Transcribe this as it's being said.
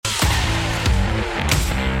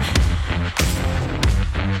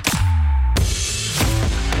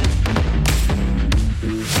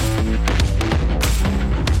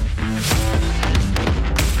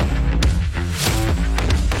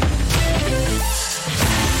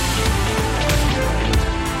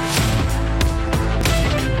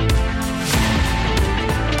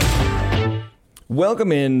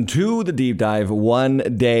welcome in to the deep dive one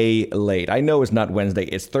day late. I know it's not Wednesday,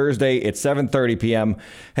 it's Thursday, it's 7:30 p.m.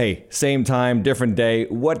 Hey, same time, different day.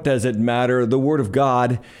 What does it matter? The Word of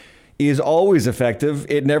God is always effective.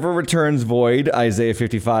 It never returns void, Isaiah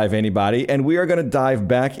 55, anybody. And we are going to dive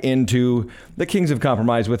back into the Kings of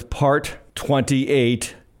Compromise with part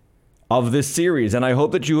 28 of this series. And I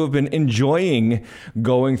hope that you have been enjoying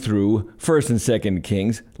going through 1st and 2nd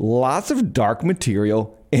Kings. Lots of dark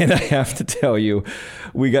material. And I have to tell you,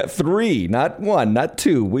 we got 3, not 1, not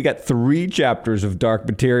 2. We got 3 chapters of dark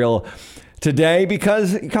material today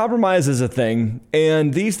because compromise is a thing.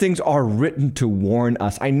 And these things are written to warn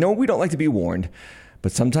us. I know we don't like to be warned,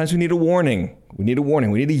 but sometimes we need a warning. We need a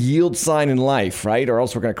warning. We need a yield sign in life, right? Or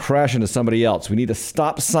else we're going to crash into somebody else. We need a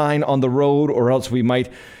stop sign on the road, or else we might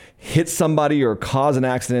hit somebody or cause an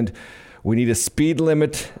accident. We need a speed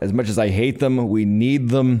limit. As much as I hate them, we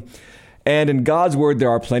need them. And in God's word,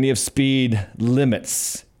 there are plenty of speed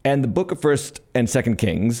limits. And the book of 1st and 2nd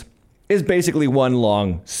Kings is basically one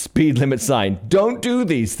long speed limit sign. Don't do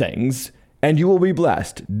these things and you will be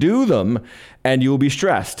blessed. Do them and you will be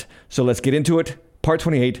stressed. So let's get into it. Part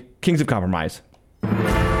 28, Kings of Compromise.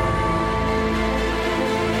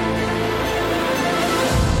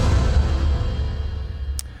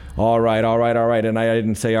 All right. And I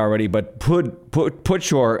didn't say already, but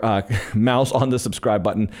put your mouse on the subscribe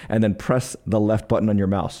button and then press the left button on your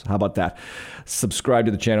mouse. How about that? Subscribe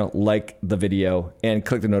to the channel, like the video, and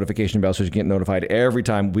click the notification bell so you get notified every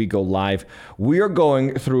time we go live. We are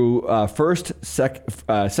going through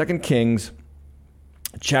 2nd Kings,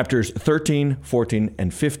 chapters 13, 14,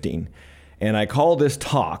 and 15. And I call this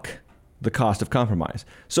talk the cost of compromise.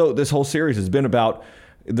 So this whole series has been about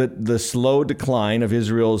the slow decline of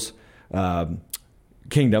Israel's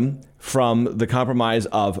kingdom from the compromise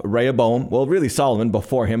of Rehoboam, well, really Solomon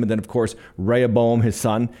before him, and then, of course, Rehoboam, his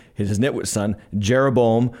son, his nitwit son,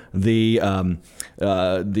 Jeroboam, the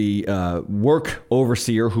work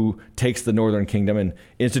overseer who takes the northern kingdom and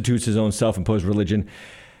institutes his own self-imposed religion.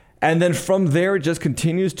 And then from there, it just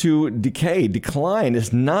continues to decline.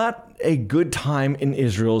 It's not a good time in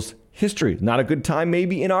Israel's history. Not a good time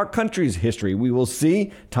maybe in our country's history. We will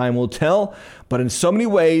see. Time will tell. But in so many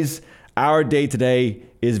ways, our day today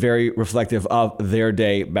is very reflective of their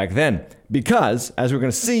day back then. Because, as we're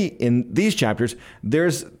going to see in these chapters,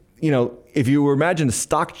 there's, if you imagine a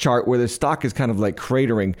stock chart where the stock is kind of like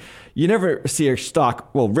cratering, you never see a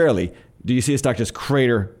stock, well, rarely do you see a stock just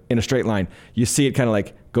crater in a straight line. You see it kind of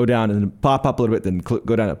like go down and pop up a little bit, then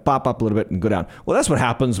go down, and pop up a little bit and go down. Well, that's what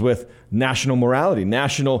happens with national morality,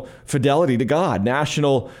 national fidelity to God,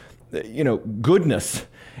 national, goodness.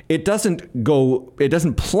 It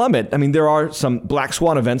doesn't plummet. I mean, there are some black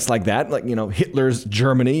swan events like that, like, Hitler's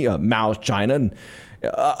Germany, Mao's China, and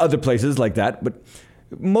other places like that. But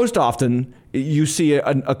most often you see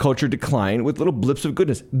a culture decline with little blips of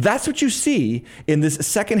goodness. That's what you see in this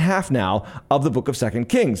second half now of the book of 2nd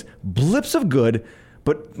Kings. Blips of good,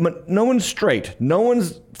 but no one's straight. No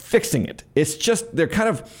one's fixing it. It's just they're kind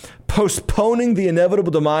of postponing the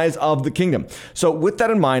inevitable demise of the kingdom. So with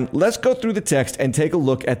that in mind, let's go through the text and take a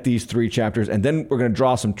look at these 3 chapters, and then we're going to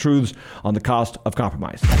draw some truths on the cost of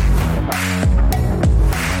compromise.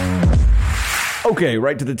 Okay,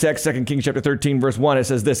 right to the text, 2 Kings chapter 13, verse 1. It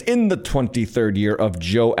says this: In the 23rd year of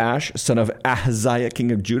Joash, son of Ahaziah,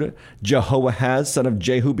 king of Judah, Jehoahaz, son of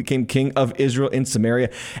Jehu, became king of Israel in Samaria,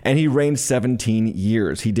 and he reigned 17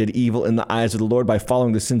 years. He did evil in the eyes of the Lord by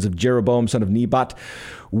following the sins of Jeroboam, son of Nebat,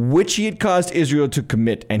 which he had caused Israel to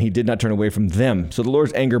commit, and he did not turn away from them. So the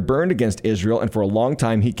Lord's anger burned against Israel, and for a long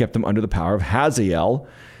time he kept them under the power of Hazael,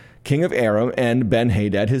 king of Aram, and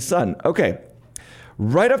Ben-Hadad, his son. Okay.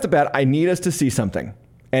 Right off the bat, I need us to see something.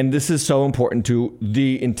 And this is so important to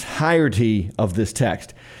the entirety of this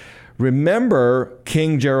text. Remember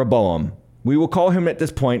King Jeroboam. We will call him at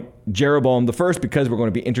this point Jeroboam the first because we're going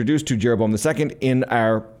to be introduced to Jeroboam the second in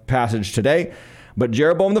our passage today. But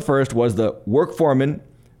Jeroboam the first was the work foreman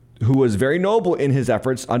who was very noble in his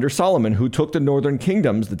efforts under Solomon, who took the northern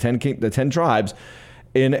kingdoms, the 10 tribes,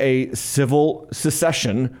 in a civil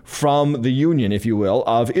secession from the union, if you will,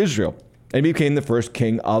 of Israel, and became the first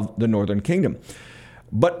king of the northern kingdom.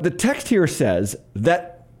 But the text here says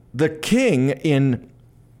that the king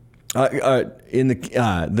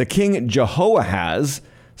the king Jehoahaz,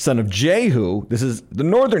 son of Jehu, this is the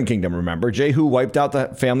northern kingdom, remember. Jehu wiped out the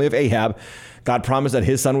family of Ahab. God promised that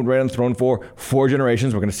his son would reign on the throne for 4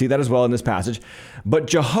 generations. We're going to see that as well in this passage. But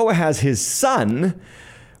Jehoahaz, his son,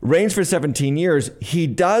 reigns for 17 years. He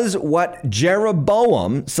does what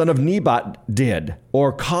Jeroboam, son of Nebat, did,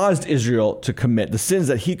 or caused Israel to commit, the sins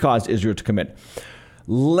that he caused Israel to commit.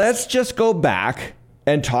 Let's just go back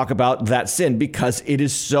and talk about that sin because it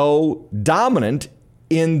is so dominant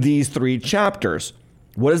in these 3 chapters.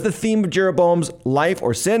 What is the theme of Jeroboam's life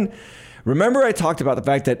or sin? Remember, I talked about the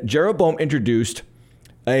fact that Jeroboam introduced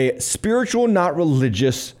a spiritual, not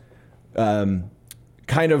religious kind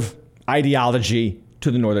of ideology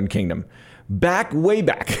to the northern kingdom. Way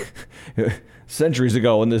back, centuries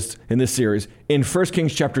ago in this series, in 1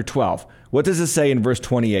 Kings chapter 12. What does it say in verse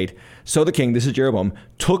 28? So the king, this is Jeroboam,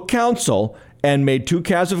 took counsel and made 2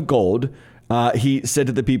 calves of gold. He said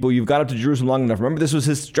to the people, you've got up to Jerusalem long enough. Remember, this was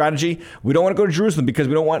his strategy. We don't want to go to Jerusalem because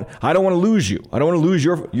I don't want to lose you. I don't want to lose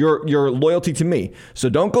your loyalty to me. So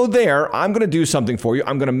don't go there. I'm going to do something for you.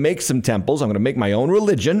 I'm going to make some temples. I'm going to make my own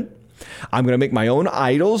religion. I'm going to make my own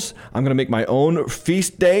idols. I'm going to make my own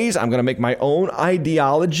feast days. I'm going to make my own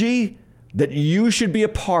ideology that you should be a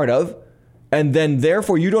part of. And then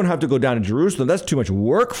therefore you don't have to go down to Jerusalem. That's too much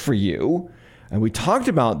work for you. And we talked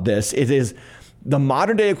about this. It is the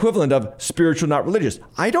modern day equivalent of spiritual, not religious.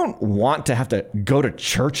 I don't want to have to go to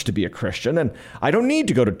church to be a Christian, and I don't need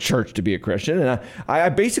to go to church to be a Christian. And I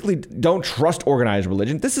basically don't trust organized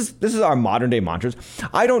religion. This is our modern day mantras.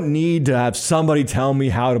 I don't need to have somebody tell me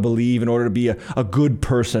how to believe in order to be a good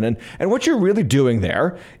person. And what you're really doing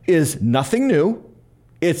there is nothing new.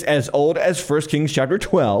 It's as old as 1 Kings chapter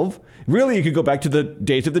 12. Really, you could go back to the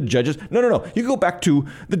days of the judges. No. You could go back to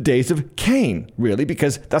the days of Cain, really,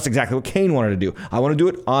 because that's exactly what Cain wanted to do. I want to do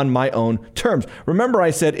it on my own terms. Remember, I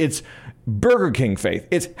said it's Burger King faith.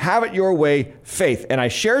 It's have it your way faith. And I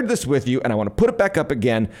shared this with you, and I want to put it back up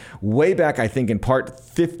again, way back, I think, in part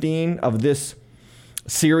 15 of this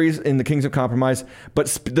series in the Kings of Compromise. But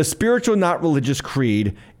the spiritual, not religious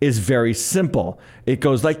creed is very simple. It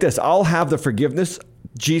goes like this. I'll have the forgiveness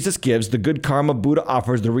Jesus gives, the good karma Buddha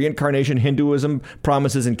offers, the reincarnation Hinduism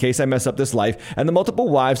promises in case I mess up this life, and the multiple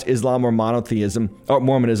wives Islam or Mormonism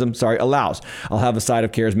allows. I'll have a side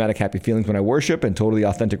of charismatic happy feelings when I worship and totally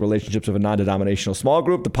authentic relationships of a non-denominational small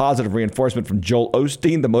group, the positive reinforcement from Joel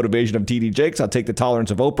Osteen, the motivation of T.D. Jakes. I'll take the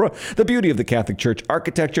tolerance of Oprah, the beauty of the Catholic Church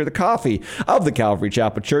architecture, the coffee of the Calvary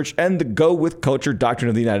Chapel Church, and the go with culture doctrine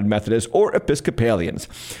of the United Methodists or Episcopalians.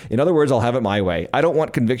 In other words, I'll have it my way. I don't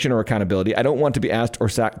want conviction or accountability. I don't want to be asked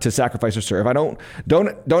or to sacrifice or serve.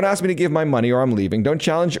 Don't ask me to give my money or I'm leaving. Don't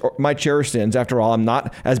challenge my cherished sins. After all, I'm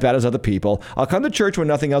not as bad as other people. I'll come to church when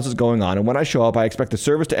nothing else is going on. And when I show up, I expect the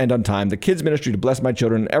service to end on time, the kids ministry to bless my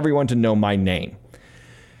children, and everyone to know my name.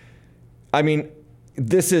 I mean,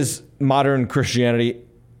 this is modern Christianity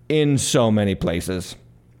in so many places.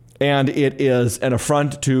 And it is an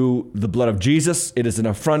affront to the blood of Jesus. It is an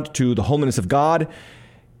affront to the holiness of God.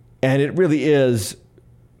 And it really is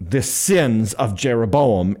the sins of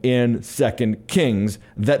Jeroboam in 2 Kings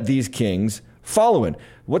that these kings follow in.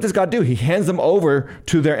 What does God do? He hands them over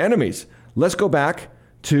to their enemies. Let's go back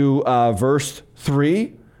to verse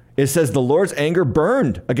 3. It says, the Lord's anger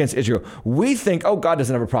burned against Israel. We think, oh, God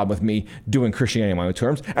doesn't have a problem with me doing Christianity on my own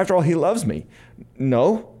terms. After all, he loves me.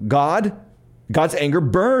 No, God's anger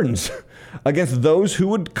burns against those who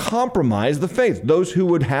would compromise the faith, those who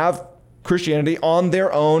would have Christianity on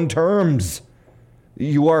their own terms.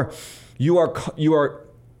 You are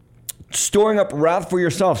storing up wrath for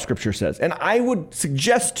yourself, Scripture says. And I would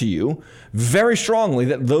suggest to you very strongly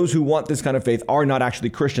that those who want this kind of faith are not actually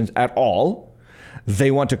Christians at all. They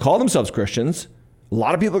want to call themselves Christians. A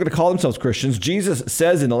lot of people are going to call themselves Christians. Jesus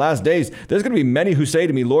says in the last days, there's going to be many who say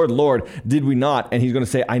to me, Lord, Lord, did we not? And he's going to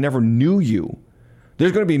say, I never knew you.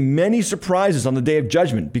 There's going to be many surprises on the day of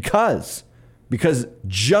judgment because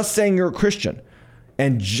just saying you're a Christian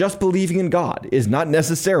and just believing in God is not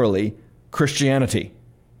necessarily Christianity.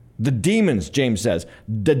 The demons, James says,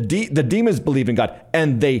 the demons believe in God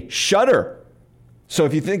and they shudder. So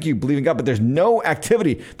if you think you believe in God, but there's no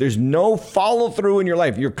activity, there's no follow through in your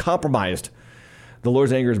life, you're compromised. The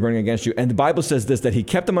Lord's anger is burning against you. And the Bible says this, that he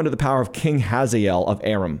kept them under the power of King Hazael of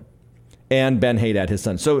Aram and Ben-Hadad, his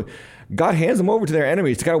son. So God hands them over to their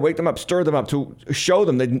enemies to kind of wake them up, stir them up, to show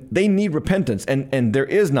them that they need repentance, and there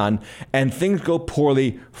is none. And things go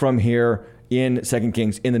poorly from here in 2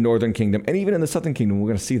 Kings, in the northern kingdom, and even in the southern kingdom. We're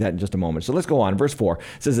going to see that in just a moment. So let's go on. Verse 4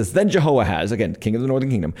 says this, then Jehoahaz, again, king of the northern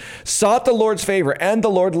kingdom, sought the Lord's favor, and the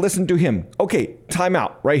Lord listened to him. Okay, time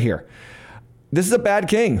out right here. This is a bad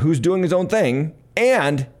king who's doing his own thing,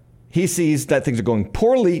 and he sees that things are going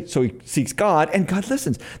poorly, so he seeks God, and God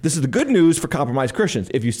listens. This is the good news for compromised Christians.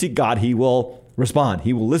 If you seek God, he will respond.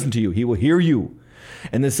 He will listen to you. He will hear you.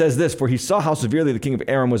 And it says this, for he saw how severely the king of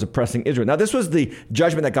Aram was oppressing Israel. Now, this was the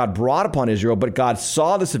judgment that God brought upon Israel, but God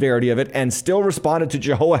saw the severity of it and still responded to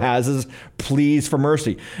Jehoahaz's pleas for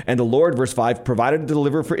mercy. And the Lord, verse 5, provided a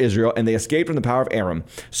deliverer for Israel, and they escaped from the power of Aram.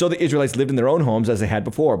 So the Israelites lived in their own homes as they had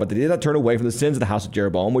before, but they did not turn away from the sins of the house of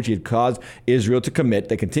Jeroboam, which he had caused Israel to commit.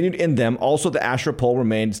 They continued in them. Also, the Asherah pole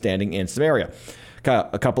remained standing in Samaria.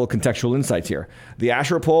 A couple of contextual insights here. The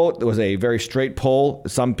Asherah pole was a very straight pole.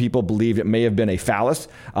 Some people believe it may have been a phallus.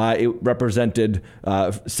 It represented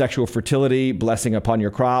sexual fertility, blessing upon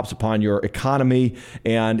your crops, upon your economy,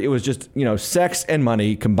 and it was just, sex and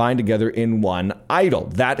money combined together in one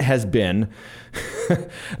idol. That has been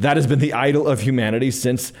the idol of humanity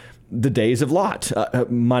since the days of Lot.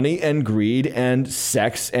 Money and greed and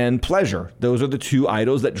sex and pleasure. Those are the two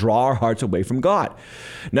idols that draw our hearts away from God.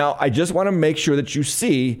 Now, I just want to make sure that you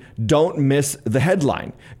see, don't miss the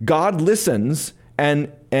headline. God listens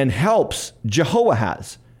and helps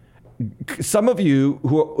Jehoahaz. Some of you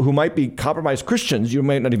who might be compromised Christians, you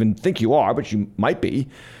might not even think you are, but you might be.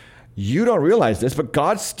 You don't realize this, but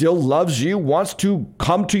God still loves you, wants to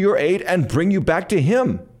come to your aid and bring you back to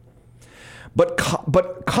him.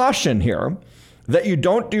 But caution here that you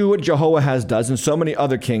don't do what Jehoahaz does and so many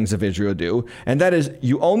other kings of Israel do, and that is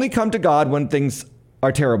you only come to God when things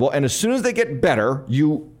are terrible, and as soon as they get better,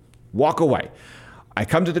 you walk away. I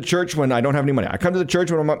come to the church when I don't have any money. I come to the church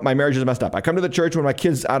when my marriage is messed up. I come to the church when my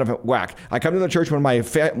kid's out of whack. I come to the church when my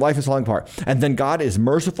life is falling apart. And then God is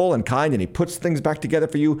merciful and kind, and he puts things back together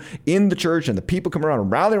for you in the church, and the people come around and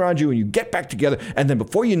rally around you, and you get back together. And then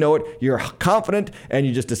before you know it, you're confident, and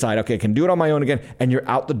you just decide, okay, I can do it on my own again. And you're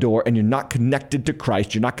out the door, and you're not connected to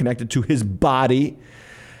Christ. You're not connected to his body.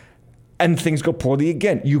 And things go poorly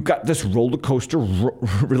again. You've got this roller coaster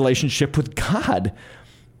relationship with God.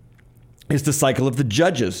 It's the cycle of the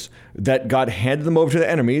judges, that God handed them over to the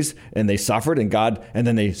enemies and they suffered, and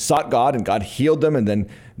then they sought God and God healed them, and then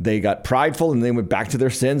they got prideful and they went back to their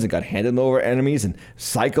sins and God handed them over to enemies, and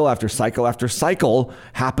cycle after cycle after cycle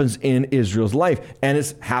happens in Israel's life. And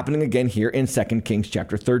it's happening again here in 2 Kings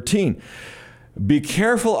chapter 13. Be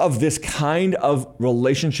careful of this kind of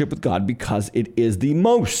relationship with God, because it is the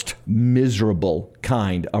most miserable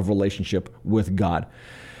kind of relationship with God.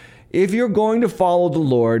 If you're going to follow the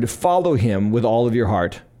Lord, follow him with all of your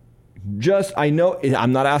heart. I'm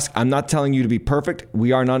not telling you to be perfect.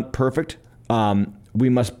 We are not perfect. We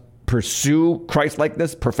must pursue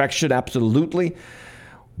Christ-likeness, perfection, absolutely.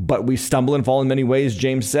 But we stumble and fall in many ways,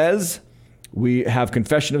 James says. We have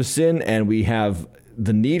confession of sin, and we have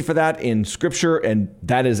the need for that in Scripture, and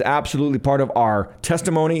that is absolutely part of our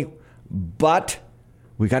testimony. But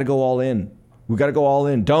we got to go all in. We got to go all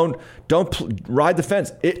in. Don't ride the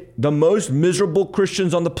fence. The most miserable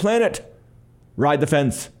Christians on the planet ride the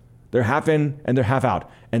fence. They're half in and they're half out.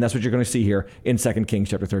 And that's what you're going to see here in 2 Kings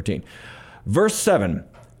chapter 13. Verse 7,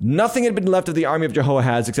 nothing had been left of the army of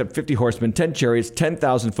Jehoahaz except 50 horsemen, 10 chariots,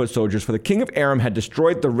 10,000 foot soldiers, for the king of Aram had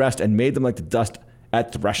destroyed the rest and made them like the dust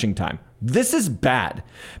at threshing time. This is bad,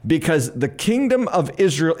 because the kingdom of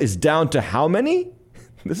Israel is down to how many?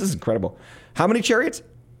 This is incredible. How many chariots?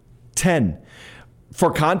 10.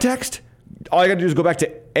 For context, all you got to do is go back to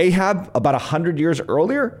Ahab about 100 years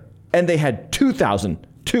earlier, and they had 2,000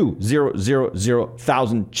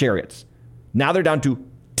 chariots. Now they're down to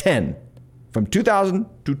 10. From 2,000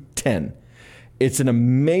 to 10. It's an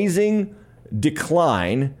amazing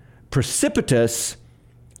decline, precipitous,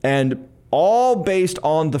 and all based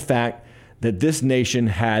on the fact that this nation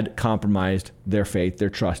had compromised their faith, their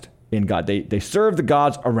trust in God. They served the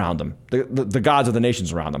gods around them, the gods of the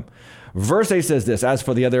nations around them. Verse 8 says this, as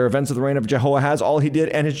for the other events of the reign of Jehoahaz, all he did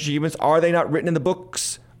and his achievements, are they not written in the book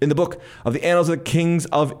of the annals of the kings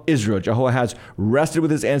of Israel? Jehoahaz rested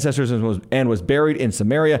with his ancestors and was buried in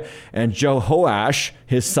Samaria, and Jehoash,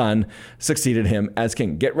 his son, succeeded him as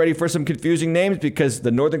king. Get ready for some confusing names, because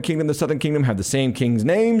the northern kingdom and the southern kingdom have the same king's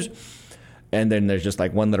names. And then there's just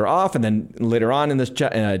like one letter off. And then later on in this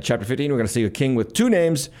chapter 15, we're going to see a king with two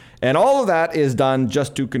names. And all of that is done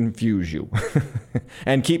just to confuse you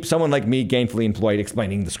and keep someone like me gainfully employed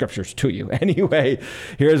explaining the scriptures to you. Anyway,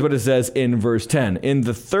 here's what it says in verse 10. In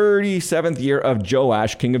the 37th year of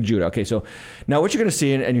Joash, king of Judah. Okay, so now what you're going to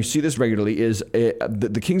see, and you see this regularly, is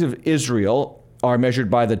the kings of Israel are measured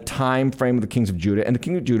by the time frame of the kings of Judah. And the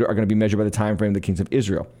kings of Judah are going to be measured by the time frame of the kings of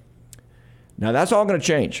Israel. Now, that's all going to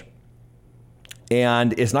change.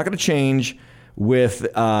 And it's not going to change with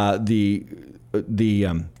the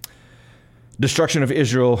destruction of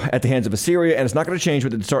Israel at the hands of Assyria, and it's not going to change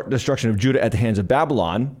with the destruction of Judah at the hands of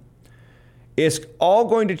Babylon. It's all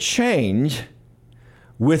going to change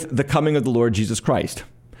with the coming of the Lord Jesus Christ.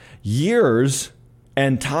 Years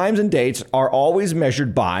And times and dates are always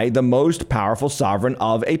measured by the most powerful sovereign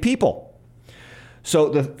of a people. So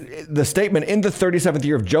the statement in the 37th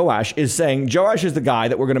year of Joash is saying Joash is the guy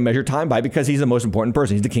that we're going to measure time by because he's the most important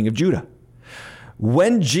person. He's the king of Judah.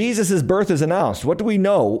 When Jesus' birth is announced, what do we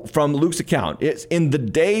know from Luke's account? It's in the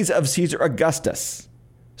days of Caesar Augustus.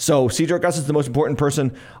 So Caesar Augustus is the most important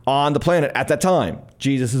person on the planet at that time.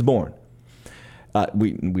 Jesus is born.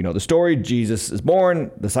 We know the story. Jesus is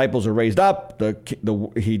born. Disciples are raised up.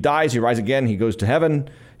 He dies. He rises again. He goes to heaven.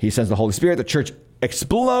 He sends the Holy Spirit. The church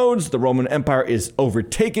explodes. The Roman Empire is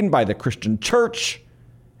overtaken by the Christian church.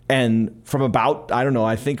 And from about,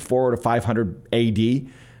 I think 400 to 500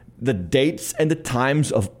 AD, the dates and the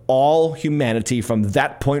times of all humanity from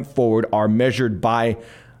that point forward are measured by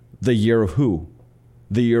the year of who?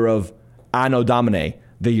 The year of Anno Domini,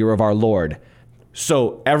 the year of our Lord.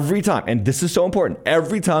 So every time, and this is so important,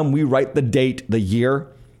 every time we write the date, the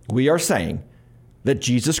year, we are saying that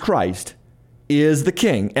Jesus Christ is the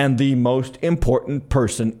king and the most important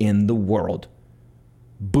person in the world.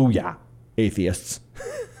 Booyah, atheists.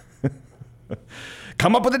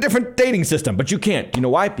 Come up with a different dating system, but you can't. You know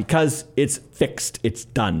why? Because it's fixed. It's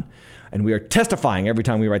done. And we are testifying every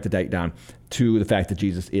time we write the date down to the fact that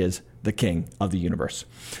Jesus is the king of the universe.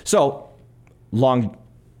 So, long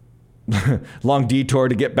detour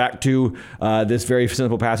to get back to this very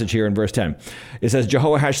simple passage here in verse 10. It says,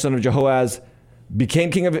 Jehoash, son of Jehoaz,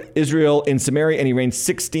 became king of Israel in Samaria, and he reigned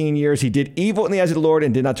 16 years. He did evil in the eyes of the Lord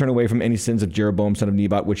and did not turn away from any sins of Jeroboam, son of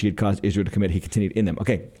Nebat, which he had caused Israel to commit. He continued in them.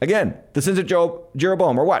 Okay, again, the sins of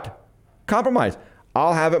Jeroboam are what? Compromise.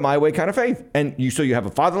 I'll have it my way kind of faith. And so you have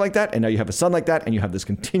a father like that, and now you have a son like that, and you have this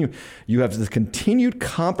continued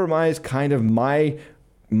compromise kind of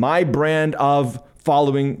my brand of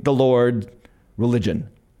following the Lord religion.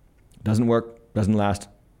 Doesn't work, doesn't last,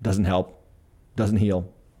 doesn't help, doesn't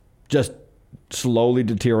heal. Just slowly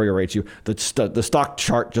deteriorates you. The stock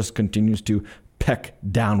chart just continues to peck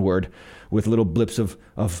downward with little blips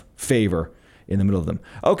of favor in the middle of them.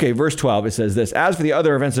 Okay, verse 12, it says this, as for the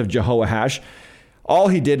other events of Jehoash, all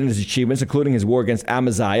he did in his achievements, including his war against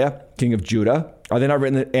Amaziah, king of Judah, are they not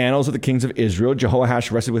written in the annals of the kings of Israel?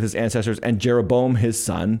 Jehoash rested with his ancestors, and Jeroboam his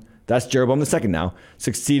son, that's Jeroboam the second now,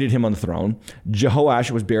 succeeded him on the throne.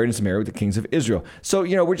 Jehoash was buried in Samaria with the kings of Israel. So,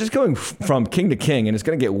 we're just going from king to king, and it's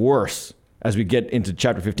going to get worse as we get into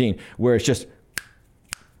chapter 15, where it's just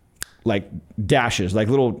like dashes, like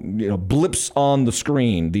little blips on the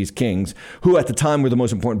screen, these kings, who at the time were the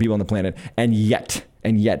most important people on the planet, and yet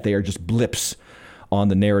they are just blips on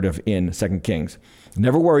the narrative in 2 Kings.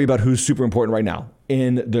 Never worry about who's super important right now.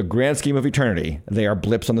 In the grand scheme of eternity, they are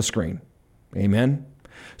blips on the screen. Amen?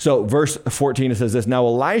 So verse 14, it says this, now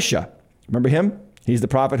Elisha, remember him? He's the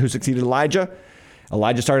prophet who succeeded Elijah.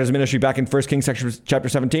 Elijah started his ministry back in 1 Kings chapter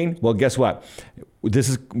 17. Well, guess what?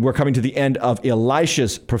 We're coming to the end of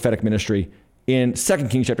Elisha's prophetic ministry in 2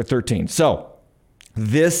 Kings chapter 13. So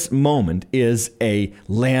this moment is a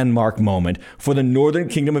landmark moment for the northern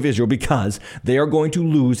kingdom of Israel because they are going to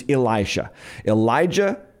lose Elisha.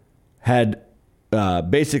 Elijah had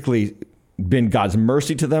basically been God's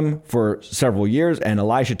mercy to them for several years, and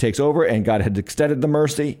Elisha takes over, and God had extended the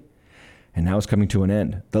mercy. And now it's coming to an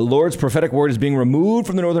end. The Lord's prophetic word is being removed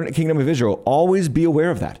from the northern kingdom of Israel. Always be aware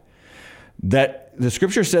of that. That the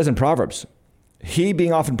scripture says in Proverbs, he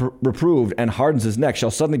being often reproved and hardens his neck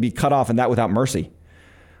shall suddenly be cut off, and that without mercy.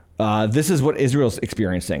 This is what Israel's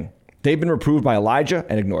experiencing. They've been reproved by Elijah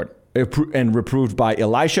and ignored, and reproved by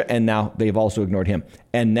Elisha, and now they've also ignored him.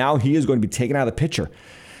 And now he is going to be taken out of the picture.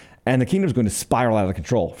 And the kingdom is going to spiral out of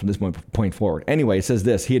control from this point forward. Anyway, it says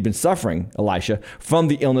this, he had been suffering, Elisha, from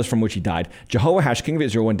the illness from which he died. Jehoash, king of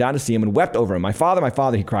Israel, went down to see him and wept over him. My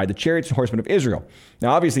father, he cried, the chariots and horsemen of Israel.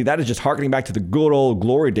 Now, obviously, that is just hearkening back to the good old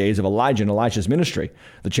glory days of Elijah and Elisha's ministry,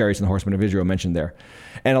 the chariots and the horsemen of Israel mentioned there.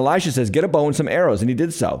 And Elisha says, get a bow and some arrows, and he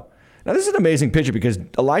did so. Now, this is an amazing picture because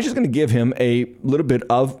Elisha's going to give him a little bit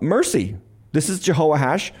of mercy. This is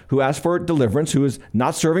Jehoash, who asked for deliverance, who is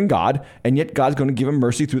not serving God, and yet God's going to give him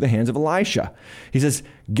mercy through the hands of Elisha. He says,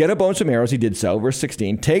 get a bow and some arrows. He did so. Verse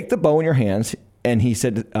 16, take the bow in your hands. And he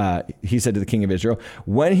said to the king of Israel,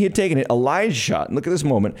 when he had taken it, Elisha, look at this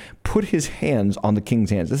moment, put his hands on the king's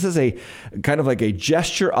hands. This is a kind of like a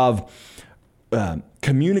gesture of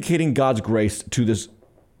communicating God's grace to this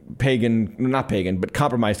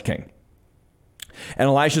compromised king. And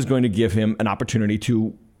Elisha is going to give him an opportunity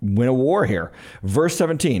to win a war here. Verse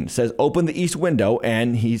 17 says, open the east window.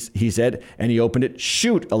 And he said, and he opened it.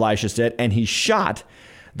 Shoot, Elisha said, and he shot.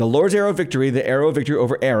 The Lord's arrow of victory, the arrow of victory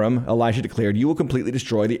over Aram, Elisha declared, you will completely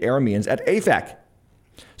destroy the Arameans at Aphek.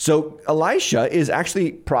 So Elisha is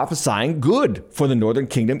actually prophesying good for the northern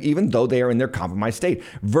kingdom, even though they are in their compromised state.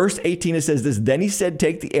 Verse 18, it says this, then he said,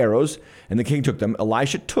 take the arrows, and the king took them.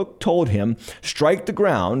 Elisha told him, strike the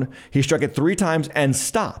ground. He struck it 3 times and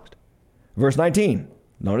stopped. Verse 19,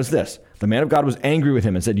 notice this. The man of God was angry with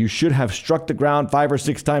him and said, you should have struck the ground 5 or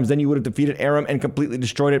 6 times. Then you would have defeated Aram and completely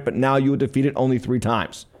destroyed it. But now you would defeat it only 3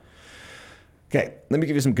 times. Okay, let me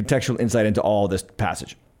give you some contextual insight into all this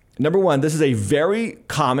passage. Number one, this is a very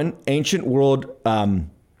common ancient world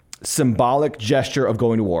symbolic gesture of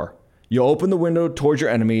going to war. You open the window towards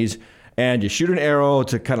your enemies and you shoot an arrow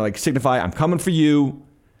to kind of like signify, I'm coming for you.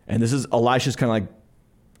 And this is Elisha's kind of like,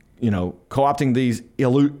 co-opting these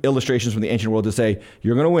illustrations from the ancient world to say,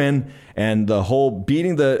 you're going to win. And the whole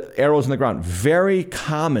beating the arrows in the ground, very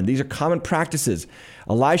common. These are common practices.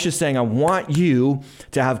 Elisha's saying, I want you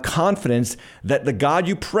to have confidence that the God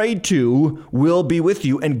you prayed to will be with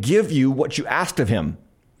you and give you what you asked of him.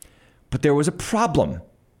 But there was a problem.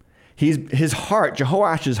 His heart,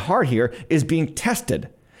 Jehoash's heart here, is being tested.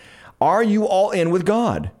 Are you all in with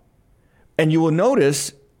God? And you will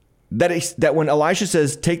notice that when Elisha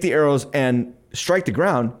says, take the arrows and strike the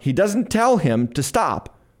ground, he doesn't tell him to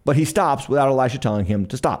stop, but he stops without Elisha telling him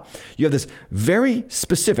to stop. You have this very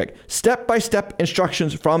specific step-by-step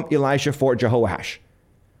instructions from Elisha for Jehoash.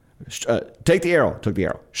 Take the arrow, took the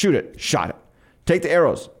arrow. Shoot it, shot it. Take the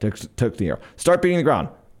arrows, took the arrow. Start beating the ground,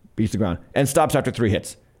 beats the ground, and stops after 3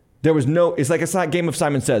 hits. There was no, it's like a game of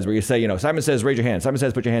Simon Says, where you say, Simon says, raise your hand. Simon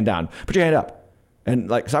says, put your hand down. Put your hand up.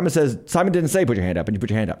 And like Simon says, Simon didn't say put your hand up, and you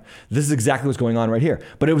put your hand up. This is exactly what's going on right here.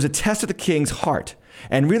 But it was a test of the king's heart.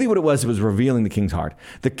 And really what it was revealing the king's heart.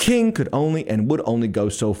 The king could only and would only go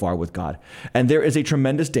so far with God. And there is a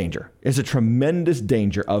tremendous danger. It's a tremendous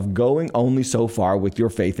danger of going only so far with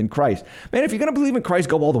your faith in Christ. Man, if you're going to believe in Christ,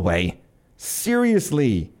 go all the way.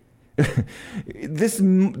 Seriously. This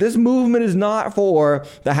movement is not for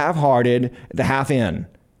the half-hearted, the half-in.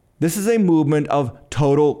 This is a movement of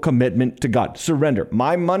total commitment to God. Surrender.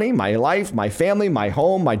 My money, my life, my family, my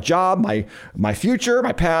home, my job, my future,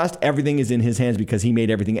 my past, everything is in his hands because he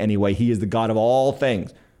made everything anyway. He is the God of all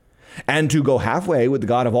things. And to go halfway with the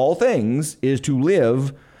God of all things is to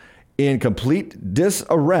live in complete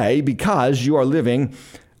disarray because you are living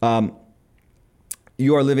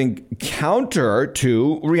counter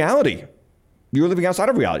to reality. You are living outside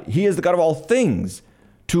of reality. He is the God of all things.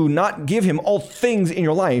 To not give him all things in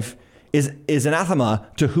your life is anathema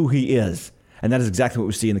to who he is. And that is exactly what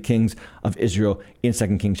we see in the kings of Israel in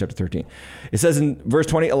 2 Kings chapter 13. It says in verse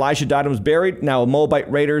 20, Elisha died and was buried. Now Moabite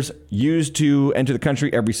raiders used to enter the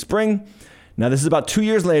country every spring. Now this is about 2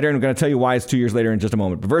 years later, and I'm going to tell you why it's 2 years later in just a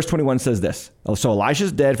moment. But verse 21 says this. So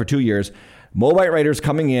Elisha's dead for 2 years. Moabite raiders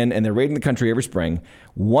coming in, and they're raiding the country every spring.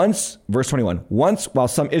 Once, verse 21, while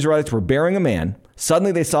some Israelites were burying a man,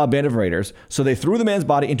 suddenly they saw a band of raiders, so they threw the man's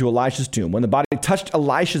body into Elisha's tomb. When the body touched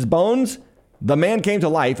Elisha's bones, the man came to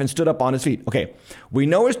life and stood up on his feet. Okay, we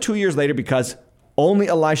know it's 2 years later because only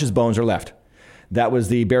Elisha's bones are left. That was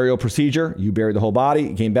the burial procedure. You buried the whole body,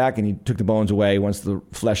 you came back, and you took the bones away once the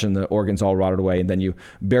flesh and the organs all rotted away, and then you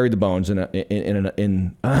buried the bones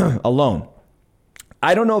alone.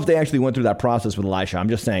 I don't know if they actually went through that process with Elisha. I'm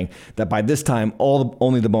just saying that by this time,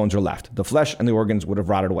 only the bones are left. The flesh and the organs would have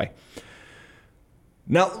rotted away.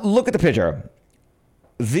 Now, look at the picture.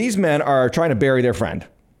 These men are trying to bury their friend.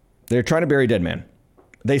 They're trying to bury a dead man.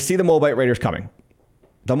 They see the Moabite raiders coming.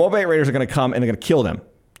 The Moabite raiders are going to come and they're going to kill them.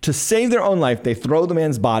 To save their own life, they throw the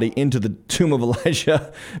man's body into the tomb of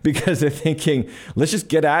Elisha because they're thinking, let's just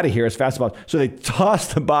get out of here as fast as possible. So they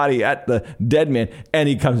toss the body at the dead man and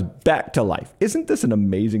he comes back to life. Isn't this an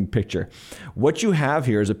amazing picture? What you have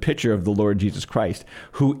here is a picture of the Lord Jesus Christ,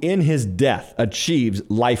 who in his death achieves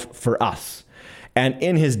life for us. And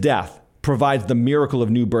in his death provides the miracle of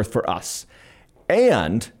new birth for us.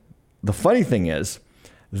 And the funny thing is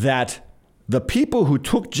that the people who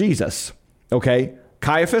took Jesus,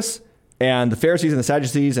 Caiaphas and the Pharisees and the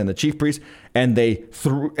Sadducees and the chief priests, and they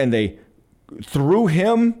threw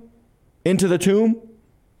him into the tomb.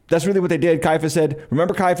 That's really what they did. Caiaphas said,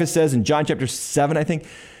 remember Caiaphas says in John chapter 7, I think,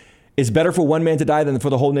 it's better for one man to die than for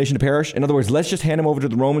the whole nation to perish. In other words, let's just hand him over to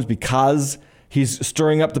the Romans because he's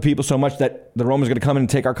stirring up the people so much that the Romans are going to come in and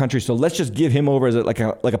take our country. So let's just give him over as like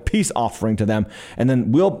a peace offering to them. And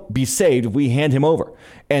then we'll be saved if we hand him over.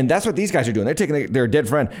 And that's what these guys are doing. They're taking their dead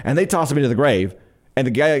friend and they toss him into the grave. And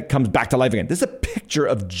the guy comes back to life again. This is a picture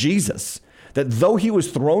of Jesus, that though he was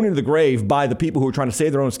thrown into the grave by the people who were trying to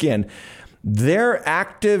save their own skin, their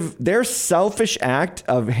selfish act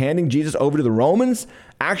of handing Jesus over to the Romans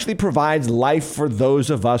actually provides life for those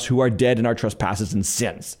of us who are dead in our trespasses and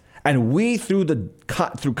sins. And we, through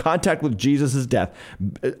contact with Jesus' death,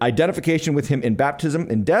 identification with him in baptism,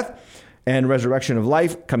 in death, and resurrection of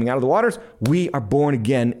life, coming out of the waters, we are born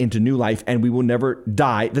again into new life, and we will never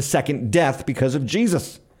die the second death because of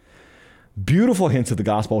Jesus. Beautiful hints of the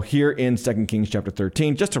gospel here in 2 Kings chapter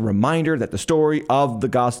 13. Just a reminder that the story of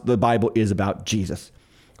the Bible is about Jesus.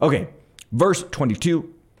 Okay, verse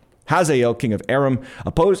 22. Hazael, king of Aram,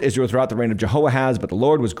 opposed Israel throughout the reign of Jehoahaz, but the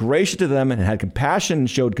Lord was gracious to them and had compassion and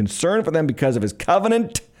showed concern for them because of his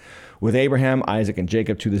covenant with Abraham, Isaac, and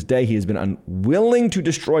Jacob. To this day, he has been unwilling to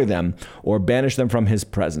destroy them or banish them from his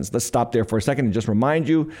presence. Let's stop there for a second and just remind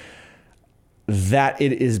you that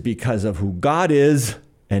it is because of who God is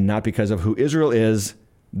and not because of who Israel is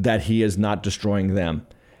that he is not destroying them.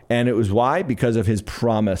 And it was why? Because of his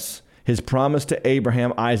promise. His promise to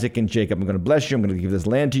Abraham, Isaac, and Jacob. I'm going to bless you. I'm going to give this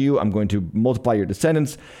land to you. I'm going to multiply your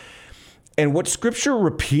descendants. And what Scripture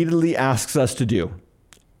repeatedly asks us to do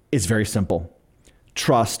is very simple.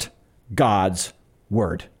 Trust God's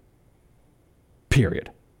word. Period.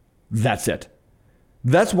 That's it.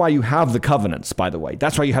 That's why you have the covenants, by the way.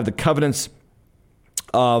 That's why you have the covenants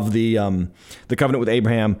of the covenant with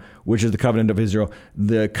Abraham, which is the covenant of Israel,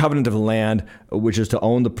 the covenant of the land, which is to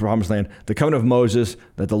own the promised land, the covenant of Moses,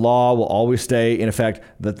 that the law will always stay in effect,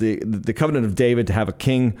 that the covenant of David, to have a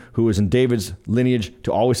king who is in David's lineage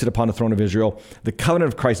to always sit upon the throne of Israel, the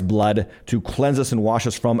covenant of Christ's blood to cleanse us and wash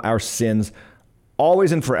us from our sins,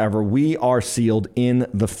 always and forever. We are sealed in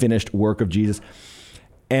the finished work of Jesus.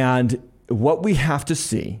 And what we have to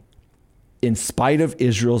see, in spite of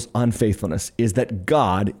Israel's unfaithfulness, is that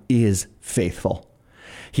God is faithful.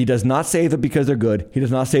 He does not save them because they're good. He does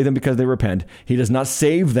not save them because they repent. He does not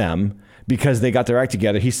save them because they got their act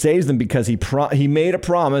together. He saves them because he made a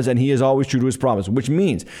promise, and he is always true to his promise, which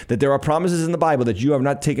means that there are promises in the Bible that you have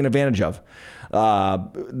not taken advantage of.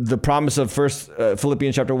 The promise of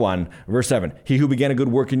Philippians chapter 1, verse 7. He who began a good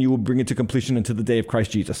work in you will bring it to completion until the day of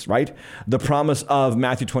Christ Jesus, right? The promise of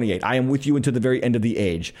Matthew 28. I am with you until the very end of the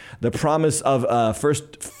age. The promise of 1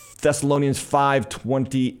 Thessalonians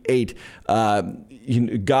 5:28.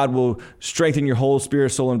 God will strengthen your whole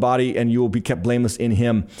spirit, soul, and body, and you will be kept blameless in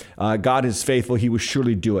him. God is faithful. He will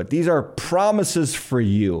surely do it. These are promises for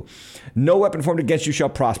you. No weapon formed against you shall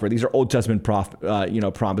prosper. These are Old Testament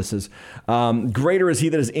promises. Greater is he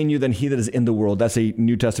that is in you than he that is in the world. That's a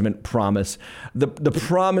New Testament promise. The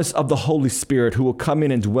promise of the Holy Spirit, who will come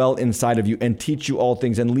in and dwell inside of you and teach you all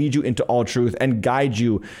things and lead you into all truth and guide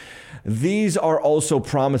you. These are also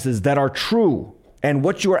promises that are true. And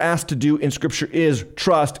what you are asked to do in Scripture is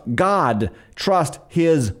trust God, trust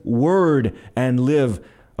his word, and live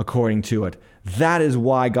according to it. That is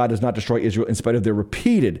why God does not destroy Israel in spite of their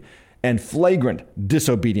repeated and flagrant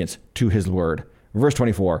disobedience to his word. Verse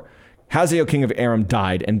 24, Hazael, king of Aram,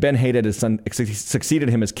 died, and Ben-Hadad, his son, succeeded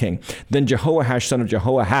him as king. Then Jehoash, son of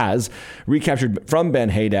Jehoahaz, recaptured from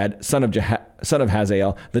Ben-Hadad, son of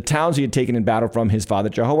Hazael, the towns he had taken in battle from his father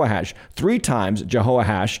Jehoash. 3 times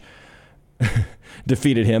Jehoash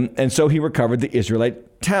defeated him, and so he recovered the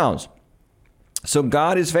Israelite towns. So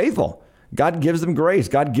God is faithful. God gives them grace.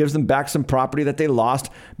 God gives them back some property that they lost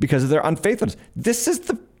because of their unfaithfulness. This is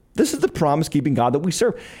the promise-keeping God that we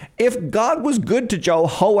serve. If God was good to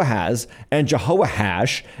Jehoahaz and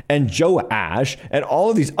Jehoash and Joash and all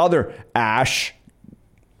of these other Ash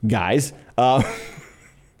guys,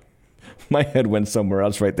 my head went somewhere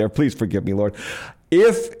else right there. Please forgive me, Lord.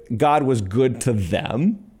 If God was good to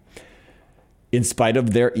them, in spite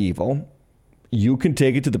of their evil, you can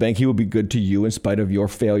take it to the bank. He will be good to you in spite of your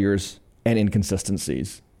failures and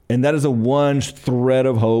inconsistencies. And that is the one thread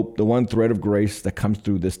of hope, the one thread of grace that comes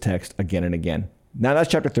through this text again and again. Now that's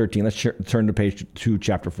chapter 13. Let's turn the page to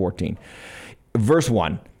chapter 14. Verse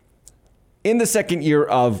 1. In the second year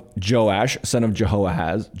of Joahaz,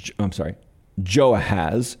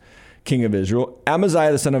 king of Israel,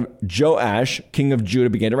 Amaziah, the son of Joash, king of Judah,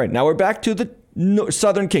 began to reign. Now we're back to the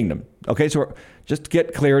southern kingdom. Okay, so just to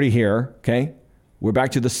get clarity here, okay? We're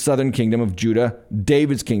back to the southern kingdom of Judah,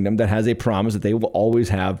 David's kingdom, that has a promise that they will always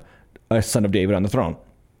have a son of David on the throne.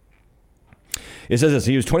 It says this,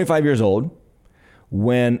 he was 25 years old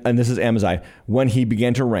and this is Amaziah, when he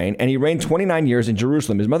began to reign, and he reigned 29 years in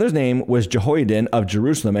Jerusalem. His mother's name was Jehoiadin of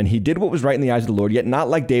Jerusalem, and he did what was right in the eyes of the Lord, yet not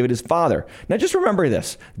like David his father. Now just remember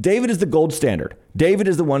this, David is the gold standard. David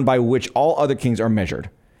is the one by which all other kings are measured.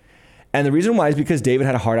 And the reason why is because David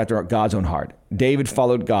had a heart after God's own heart. David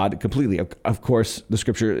followed God completely. Of course, the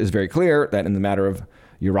scripture is very clear that in the matter of,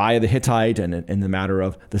 Uriah the Hittite and in the matter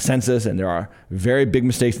of the census. And there are very big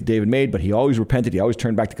mistakes that David made, but he always repented. He always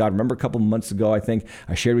turned back to God. Remember a couple of months ago, I think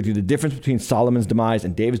I shared with you the difference between Solomon's demise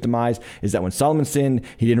and David's demise is that when Solomon sinned,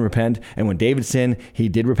 he didn't repent. And when David sinned, he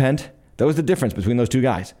did repent. That was the difference between those two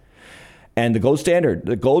guys. And the gold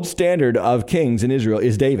standard of kings in Israel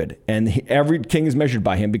is David. And every king is measured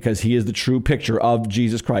by him because he is the true picture of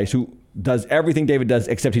Jesus Christ, who does everything David does,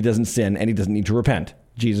 except he doesn't sin and he doesn't need to repent.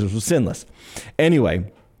 Jesus was sinless.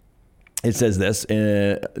 Anyway, it says this,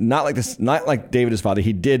 not like David his father.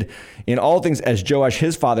 He did in all things as Joash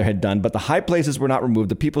his father had done, but the high places were not removed.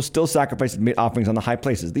 The people still sacrificed and made offerings on the high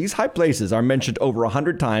places. These high places are mentioned over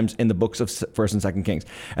 100 times in the books of 1st and 2nd Kings.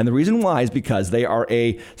 And the reason why is because they are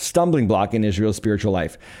a stumbling block in Israel's spiritual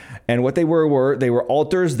life. And what they were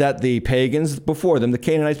altars that the pagans before them, the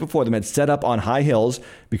Canaanites before them, had set up on high hills,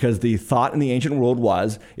 because the thought in the ancient world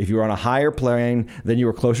was if you were on a higher plane, then you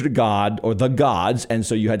were closer to God or the gods. And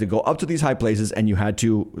so you had to go up to these high places and you had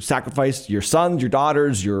to sacrifice your sons, your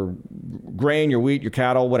daughters, your grain, your wheat, your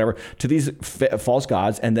cattle, whatever, to these false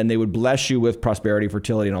gods. And then they would bless you with prosperity,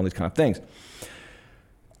 fertility, and all these kind of things.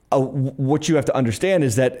 What you have to understand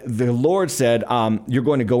is that the Lord said, you're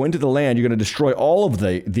going to go into the land, you're going to destroy all of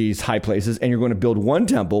these high places, and you're going to build one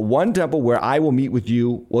temple where I will meet with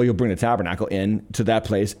you. Well, you'll bring the tabernacle in to that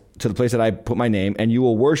place, to the place that I put my name, and you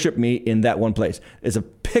will worship me in that one place. It's a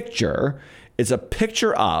picture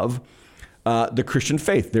of the Christian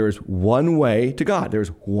faith. There is one way to God. There is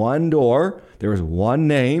one door. There is one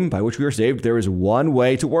name by which we are saved. There is one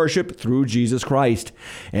way to worship through Jesus Christ.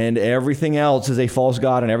 And everything else is a false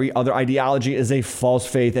God, and every other ideology is a false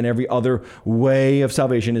faith, and every other way of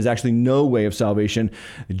salvation is actually no way of salvation.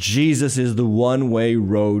 Jesus is the one-way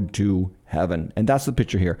road to heaven. And that's the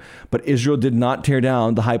picture here. But Israel did not tear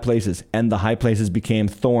down the high places, and the high places became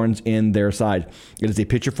thorns in their side. It is a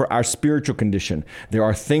picture for our spiritual condition. There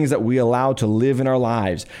are things that we allow to live in our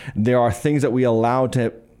lives. There are things that we allow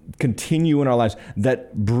to continue in our lives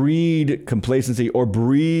that breed complacency or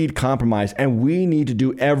breed compromise. And we need to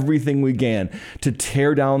do everything we can to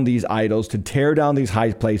tear down these idols, to tear down these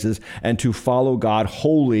high places, and to follow God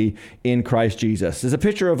wholly in Christ Jesus. It's a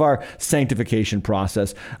picture of our sanctification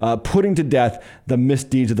process, putting to death the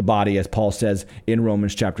misdeeds of the body, as Paul says in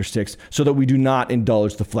Romans chapter 6, so that we do not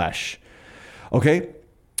indulge the flesh. Okay,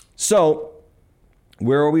 so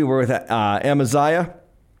where are we? We're with Amaziah,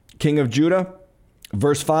 king of Judah.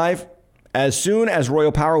 Verse 5, as soon as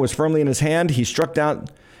royal power was firmly in his hand, he struck down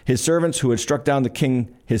his servants who had struck down the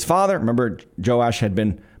king, his father. Remember, Joash had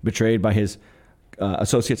been betrayed by his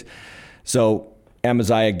associates. So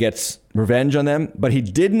Amaziah gets revenge on them, but he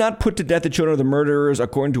did not put to death the children of the murderers,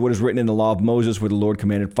 according to what is written in the law of Moses, where the Lord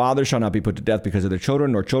commanded, fathers shall not be put to death because of their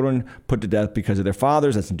children, nor children put to death because of their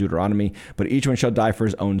fathers. That's in Deuteronomy. But each one shall die for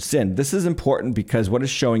his own sin. This is important because what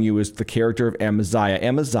it's showing you is the character of Amaziah.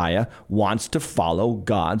 Amaziah wants to follow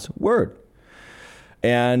God's word.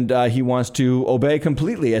 And he wants to obey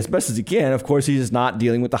completely as best as he can. Of course, he is not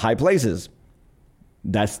dealing with the high places.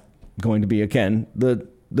 That's going to be, again,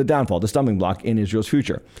 the downfall, the stumbling block in Israel's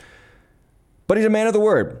future. But he's a man of the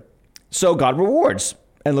word. So God rewards.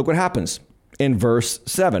 And look what happens in verse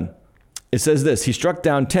 7. It says this, he struck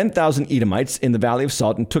down 10,000 Edomites in the Valley of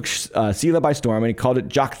Salt and took Selah by storm, and he called it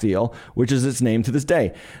Joktheel, which is its name to this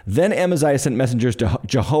day. Then Amaziah sent messengers to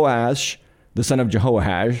Jehoash, the son of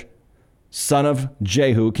Jehoahaz, son of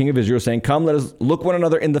Jehu, king of Israel, saying, come, let us look one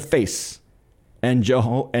another in the face. And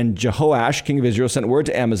Jehoash, king of Israel, sent word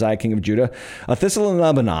to Amaziah, king of Judah. A thistle in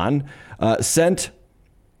Lebanon sent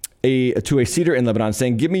to a cedar in Lebanon,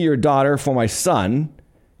 saying, give me your daughter for my son.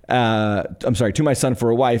 To my son for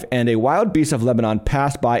a wife. And a wild beast of Lebanon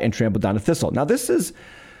passed by and trampled down a thistle. Now, this is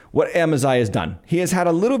what Amaziah has done. He has had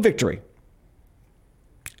a little victory,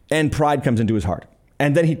 and pride comes into his heart.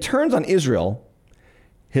 And then he turns on Israel,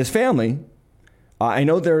 his family. I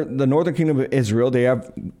know they're the northern kingdom of Israel.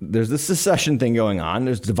 There's this secession thing going on.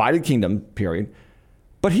 There's divided kingdom, period.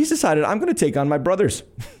 But he's decided, I'm going to take on my brothers.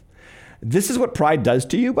 This is what pride does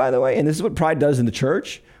to you, by the way. And this is what pride does in the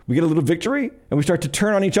church. We get a little victory and we start to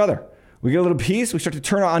turn on each other. We get a little peace. We start to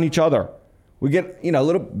turn on each other. We get, a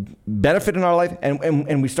little benefit in our life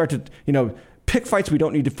and we start to, pick fights we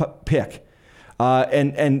don't need to pick.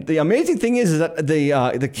 And the amazing thing is that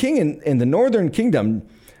the king in the northern kingdom,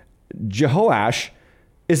 Jehoash,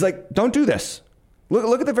 is like, don't do this.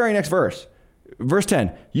 Look at the very next verse. Verse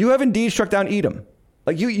 10, you have indeed struck down Edom.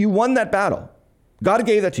 Like you won that battle. God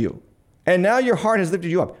gave that to you. And now your heart has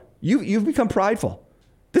lifted you up. You've become prideful.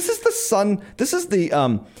 This is the son. This is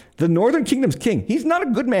the northern kingdom's king. He's not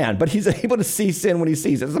a good man, but he's able to see sin when he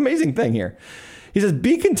sees it. It's an amazing thing here. He says,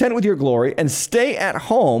 be content with your glory and stay at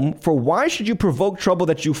home, for why should you provoke trouble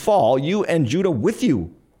that you fall, you and Judah with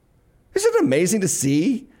you? Isn't it amazing to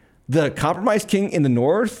see the compromised king in the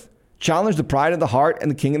north challenge the pride of the heart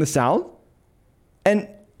and the king in the south? And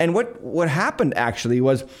what happened actually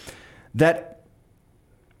was that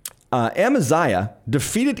Amaziah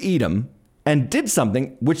defeated Edom and did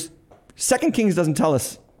something which 2 Kings doesn't tell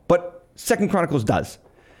us, but 2 Chronicles does.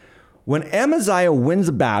 When Amaziah wins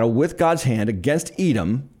a battle with God's hand against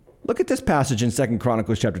Edom, look at this passage in 2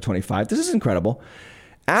 Chronicles chapter 25. This is incredible.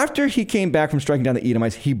 After he came back from striking down the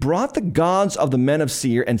Edomites, he brought the gods of the men of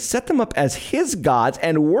Seir and set them up as his gods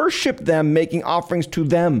and worshiped them, making offerings to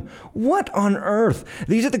them. What on earth?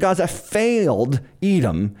 These are the gods that failed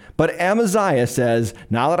Edom. But Amaziah says,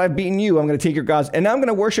 now that I've beaten you, I'm going to take your gods and now I'm going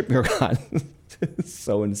to worship your gods. It's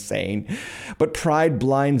so insane. But pride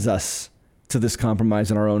blinds us to this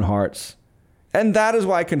compromise in our own hearts. And that is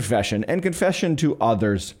why confession and confession to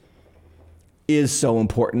others is so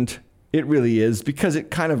important. It really is, because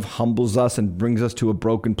it kind of humbles us and brings us to a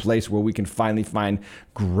broken place where we can finally find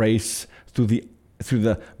grace through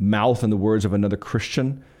the mouth and the words of another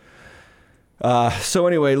Christian. So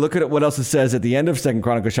anyway, look at what else it says at the end of 2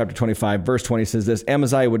 Chronicles chapter 25, verse 20 says this,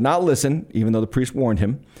 Amaziah would not listen, even though the priest warned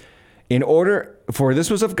him, for this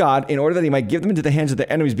was of God, in order that he might give them into the hands of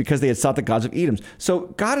their enemies because they had sought the gods of Edom. So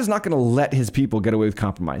God is not going to let his people get away with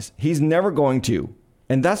compromise. He's never going to.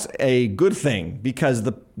 And that's a good thing, because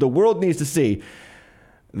the world needs to see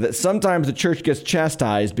that sometimes the church gets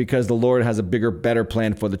chastised because the Lord has a bigger, better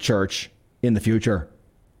plan for the church in the future.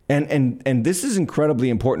 And this is incredibly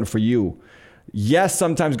important for you. Yes,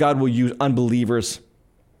 sometimes God will use unbelievers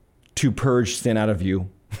to purge sin out of you.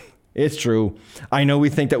 It's true. I know we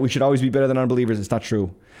think that we should always be better than unbelievers. It's not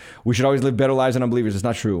true. We should always live better lives than unbelievers. It's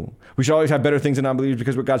not true. We should always have better things than unbelievers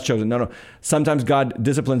because we're God's chosen. No. Sometimes God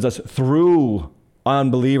disciplines us through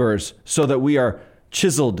unbelievers so that we are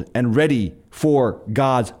chiseled and ready for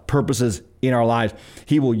God's purposes in our lives.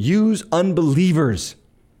 He will use unbelievers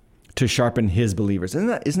to sharpen his believers. Isn't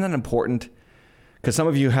that important? Because some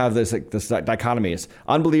of you have this dichotomy. It's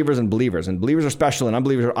unbelievers and believers are special and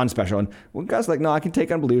unbelievers are unspecial. And well, God's like, no, I can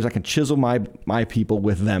take unbelievers. I can chisel my people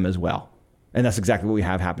with them as well. And that's exactly what we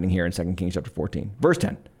have happening here in 2 Kings chapter 14. Verse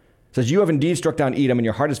 10 says, you have indeed struck down Edom and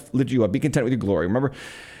your heart has lifted you up. Be content with your glory. Remember?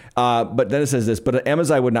 But then it says this, but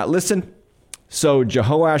Amaziah would not listen. So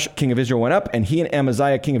Jehoash, king of Israel, went up, and he and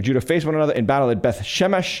Amaziah, king of Judah, faced one another in battle at Beth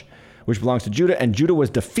Shemesh, which belongs to Judah. And Judah was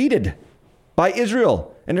defeated by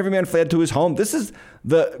Israel, and every man fled to his home. This is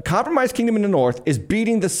the compromised kingdom in the north is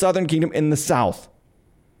beating the southern kingdom in the south.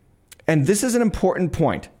 And this is an important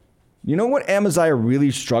point. You know what Amaziah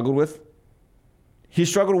really struggled with? He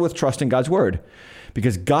struggled with trusting God's word,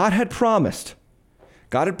 because God had promised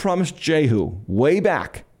Jehu way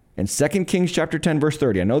back in 2 Kings chapter 10, verse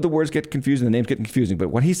 30. I know the words get confusing, the names get confusing, but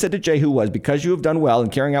what he said to Jehu was, because you have done well in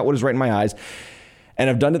carrying out what is right in my eyes, and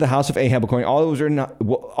have done to the house of Ahab according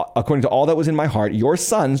to all that was in my heart, your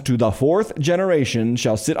sons to the fourth generation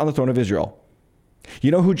shall sit on the throne of Israel. You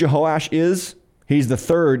know who Jehoash is? He's the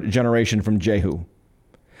third generation from Jehu.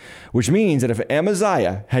 Which means that if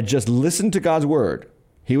Amaziah had just listened to God's word,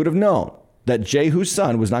 he would have known that Jehu's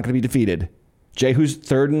son was not going to be defeated. Jehu's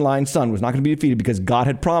third in line son was not going to be defeated because God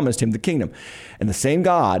had promised him the kingdom. And the same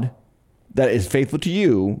God that is faithful to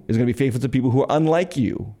you is going to be faithful to people who are unlike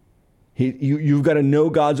you. You've got to know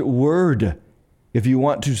God's word if you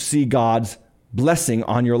want to see God's blessing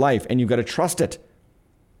on your life, and you've got to trust it.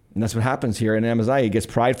 And that's what happens here in Amaziah. He gets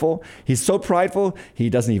prideful. He's so prideful, he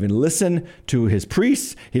doesn't even listen to his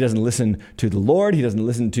priests. He doesn't listen to the Lord. He doesn't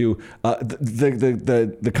listen to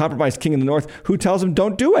the compromised king in the north who tells him,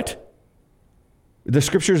 don't do it. The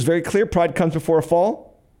scripture is very clear. Pride comes before a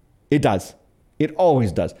fall. It does. It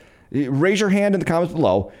always does. Raise your hand in the comments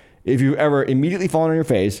below if you've ever immediately fallen on your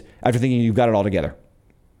face after thinking you've got it all together.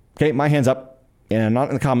 Okay, my hand's up, and not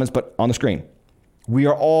in the comments, but on the screen. We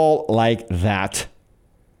are all like that.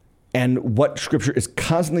 And what Scripture is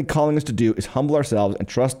constantly calling us to do is humble ourselves and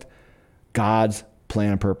trust God's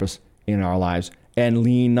plan and purpose in our lives, and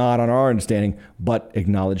lean not on our understanding, but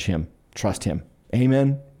acknowledge him, trust him.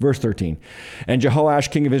 Amen. Verse 13. And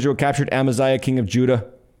Jehoash, king of Israel, captured Amaziah, king of Judah,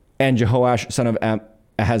 and Jehoash, son of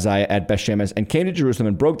Ahaziah, at Bethshemesh, and came to Jerusalem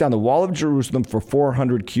and broke down the wall of Jerusalem for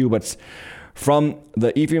 400 cubits from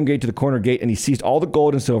the Ephraim gate to the corner gate. And he seized all the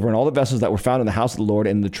gold and silver and all the vessels that were found in the house of the Lord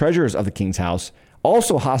and the treasures of the king's house,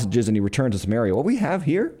 also hostages, and he returned to Samaria. What we have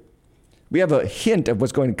here, we have a hint of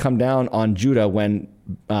what's going to come down on Judah when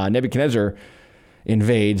Nebuchadnezzar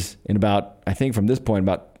invades in about, I think from this point,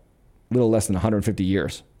 about a little less than 150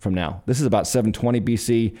 years from now. This is about 720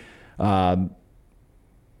 BC.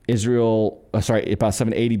 about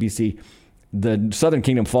 780 BC. The southern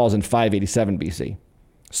kingdom falls in 587 BC.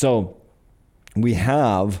 So we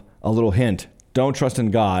have a little hint. Don't trust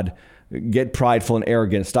in God. Get prideful and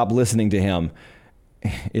arrogant. Stop listening to him.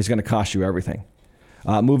 It's going to cost you everything.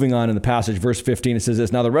 Moving on in the passage, verse 15, it says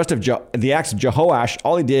this: Now the rest of the acts of Jehoash,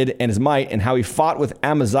 all he did and his might, and how he fought with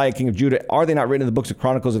Amaziah, king of Judah, are they not written in the books of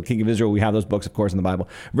Chronicles of the king of Israel? We have those books, of course, in the Bible.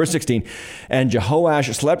 Verse 16, And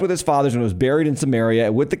Jehoash slept with his fathers and was buried in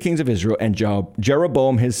Samaria with the kings of Israel, and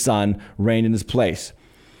Jeroboam his son reigned in his place.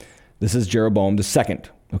 This is Jeroboam the second,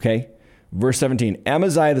 okay? Verse 17,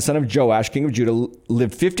 Amaziah the son of Joash, king of Judah,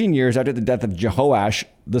 lived 15 years after the death of Jehoash,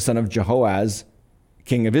 the son of Jehoaz,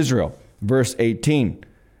 king of Israel. Verse 18,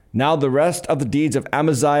 Now the rest of the deeds of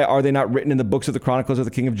Amaziah, are they not written in the books of the Chronicles of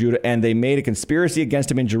the king of Judah? And they made a conspiracy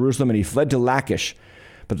against him in Jerusalem, and he fled to Lachish.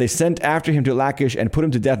 But they sent after him to Lachish and put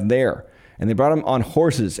him to death there. And they brought him on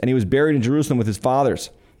horses, and he was buried in Jerusalem with his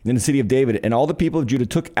fathers in the city of David. And all the people of Judah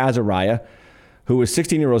took Azariah, who was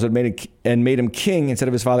 16 years old, and made him king instead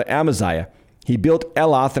of his father Amaziah. He built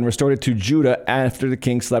Elath and restored it to Judah after the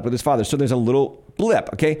king slept with his fathers. So there's a little blip,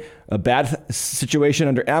 okay? A bad situation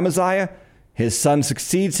under Amaziah. His son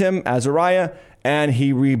succeeds him, Azariah, and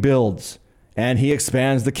he rebuilds. And he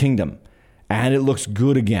expands the kingdom. And it looks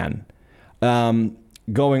good again.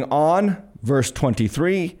 Going on, verse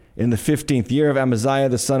 23, in the 15th year of Amaziah,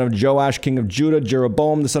 the son of Joash, king of Judah,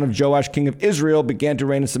 Jeroboam, the son of Joash, king of Israel, began to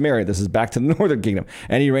reign in Samaria. This is back to the northern kingdom.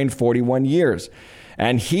 And he reigned 41 years.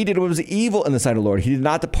 And he did what was evil in the sight of the Lord. He did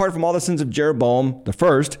not depart from all the sins of Jeroboam, the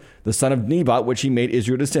first, the son of Nebat, which he made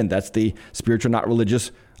Israel to sin. That's the spiritual, not religious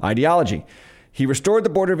ideology. He restored the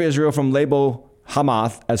border of Israel from Labo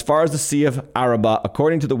Hamath as far as the Sea of Arabah,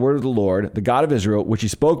 according to the word of the Lord, the God of Israel, which he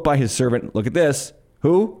spoke by his servant. Look at this.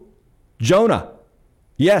 Who? Jonah.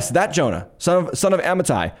 Yes, that Jonah, son of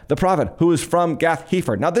Amittai, the prophet, who is from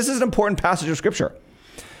Gath-Hepher. Now, this is an important passage of scripture.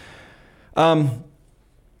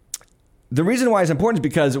 The reason why it's important is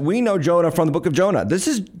because we know Jonah from the book of Jonah. This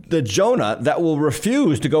is the Jonah that will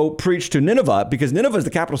refuse to go preach to Nineveh, because Nineveh is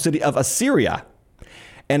the capital city of Assyria.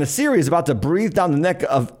 And Assyria is about to breathe down the neck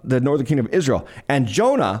of the northern kingdom of Israel. And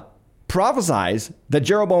Jonah prophesies that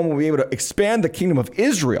Jeroboam will be able to expand the kingdom of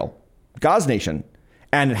Israel, God's nation.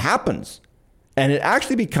 And it happens. And it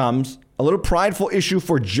actually becomes a little prideful issue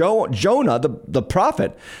for Jonah, the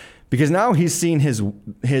prophet, because now he's seen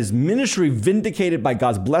his ministry vindicated by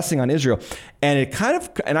God's blessing on Israel. And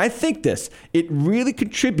I think it really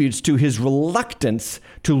contributes to his reluctance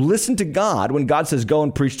to listen to God when God says, go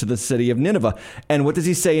and preach to the city of Nineveh. And what does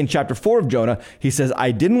he say in chapter 4 of Jonah? He says,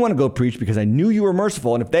 I didn't want to go preach because I knew you were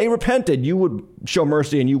merciful. And if they repented, you would show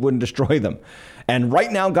mercy and you wouldn't destroy them. And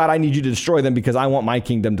right now, God, I need you to destroy them because I want my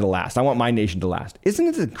kingdom to last. I want my nation to last. Isn't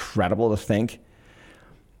it incredible to think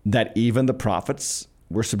that even the prophets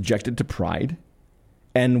were subjected to pride?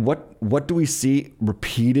 And what do we see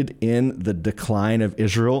repeated in the decline of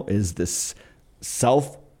Israel is this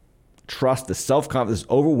self-trust, the self-confidence, this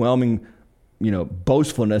overwhelming,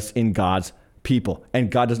 boastfulness in God's people.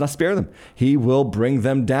 And God does not spare them. He will bring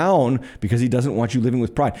them down because he doesn't want you living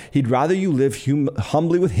with pride. He'd rather you live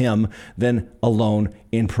humbly with him than alone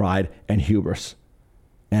in pride and hubris.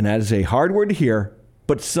 And that is a hard word to hear,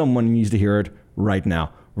 but someone needs to hear it right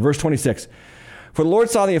now. Verse 26. For the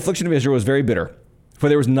Lord saw the affliction of Israel was very bitter, for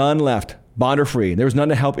there was none left, bond or free. There was none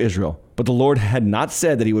to help Israel. But the Lord had not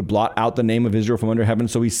said that he would blot out the name of Israel from under heaven,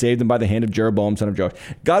 so he saved them by the hand of Jeroboam, son of Joash.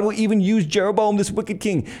 God will even use Jeroboam, this wicked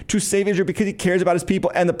king, to save Israel because he cares about his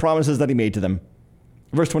people and the promises that he made to them.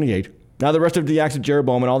 Verse 28. Now the rest of the acts of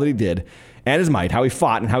Jeroboam and all that he did, and his might, how he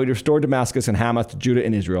fought and how he restored Damascus and Hamath to Judah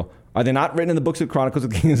and Israel, are they not written in the books of Chronicles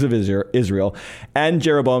of the kings of Israel? And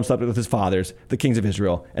Jeroboam slept with his fathers, the kings of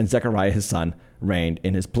Israel, and Zechariah his son reigned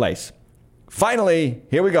in his place. Finally,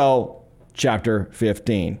 here we go, chapter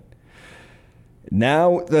 15.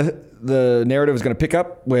 Now the narrative is going to pick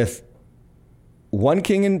up with one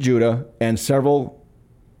king in Judah and several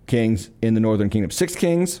kings in the northern kingdom. 6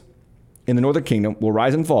 kings in the northern kingdom will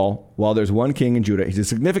rise and fall while there's one king in Judah. He's a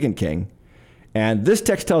significant king. And this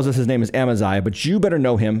text tells us his name is Amaziah, but you better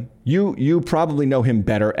know him. You probably know him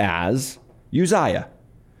better as Uzziah.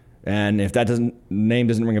 And if that name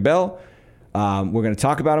doesn't ring a bell, we're going to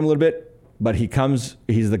talk about him a little bit. But he's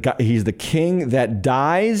the king that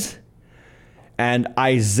dies. And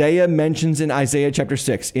Isaiah mentions in Isaiah chapter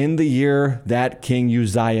 6, in the year that King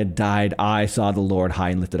Uzziah died, I saw the Lord high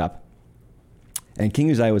and lifted up. And King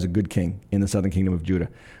Uzziah was a good king in the southern kingdom of Judah.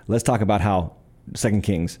 Let's talk about how 2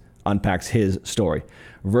 Kings unpacks his story.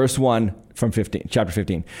 Verse 1 from chapter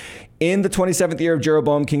 15. In the 27th year of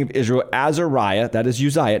Jeroboam, king of Israel, Azariah, that is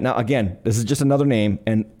Uzziah. Now, again, this is just another name,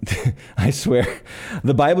 and I swear,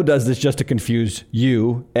 the Bible does this just to confuse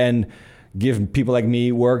you and give people like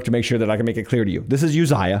me work to make sure that I can make it clear to you. This is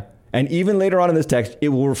Uzziah, and even later on in this text, it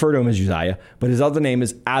will refer to him as Uzziah, but his other name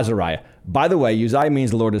is Azariah. By the way, Uzziah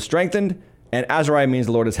means the Lord has strengthened, and Azariah means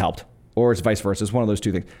the Lord has helped, or it's vice versa. It's one of those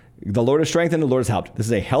two things. The Lord has strengthened, the Lord has helped. This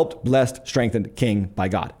is a helped, blessed, strengthened king by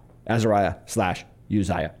God. Azariah /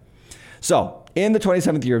 Uzziah. So, in the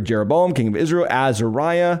 27th year of Jeroboam, king of Israel,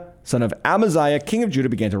 Azariah, son of Amaziah, king of Judah,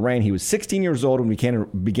 began to reign. He was 16 years old when he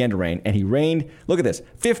began to reign, and he reigned, look at this,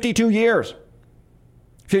 52 years.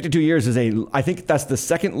 52 years is I think that's the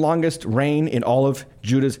second longest reign in all of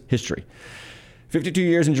Judah's history. 52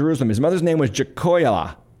 years in Jerusalem. His mother's name was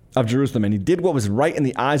Jechoiah of Jerusalem, and he did what was right in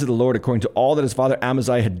the eyes of the Lord according to all that his father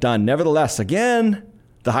Amaziah had done. Nevertheless, again,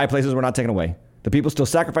 the high places were not taken away. The people still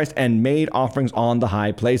sacrificed and made offerings on the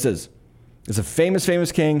high places. It's a famous,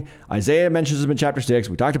 famous king. Isaiah mentions him in chapter 6.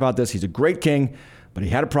 We talked about this. He's a great king, but he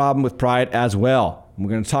had a problem with pride as well. We're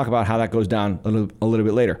going to talk about how that goes down a little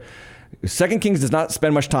bit later. 2 Kings does not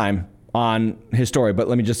spend much time on his story, but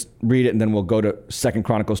let me just read it, and then we'll go to 2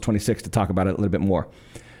 Chronicles 26 to talk about it a little bit more.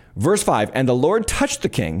 Verse 5, and the Lord touched the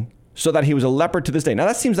king so that he was a leper to this day. Now,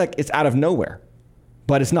 that seems like it's out of nowhere,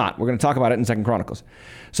 but it's not. We're going to talk about it in 2 Chronicles.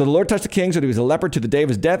 So the Lord touched the king so that he was a leper to the day of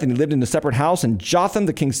his death, and he lived in a separate house, and Jotham,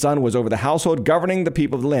 the king's son, was over the household, governing the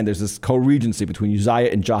people of the land. There's this co-regency between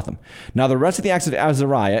Uzziah and Jotham. Now, the rest of the acts of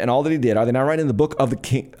Azariah and all that he did, are they not right in the book of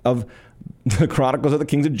the Chronicles of the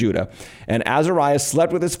Kings of Judah? And Azariah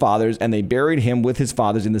slept with his fathers, and they buried him with his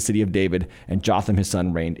fathers in the city of David, and Jotham his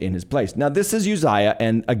son reigned in his place. Now, this is Uzziah,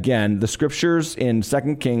 and again, the scriptures in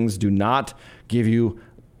 2 Kings do not give you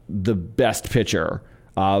the best picture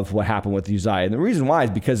of what happened with Uzziah. And the reason why is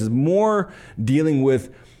because it's more dealing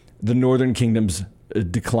with the northern kingdom's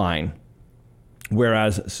decline,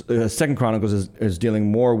 whereas 2 Chronicles is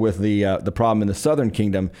dealing more with the problem in the southern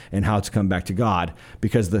kingdom and how it's come back to God,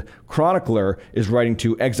 because the chronicler is writing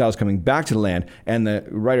to exiles coming back to the land, and the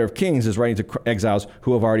writer of Kings is writing to exiles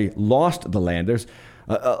who have already lost the land. There's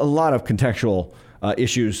a lot of contextual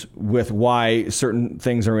issues with why certain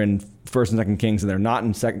things are in 1st and 2nd Kings and they're not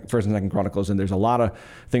in 1st and 2nd Chronicles, and there's a lot of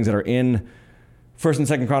things that are in 1st and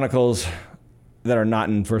 2nd Chronicles that are not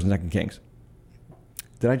in 1st and 2nd Kings.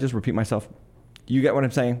 Did I just repeat myself? You get what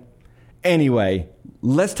I'm saying? Anyway,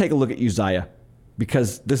 let's take a look at Uzziah,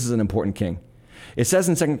 because this is an important king. It says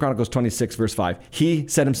in 2 Chronicles 26, verse 5, he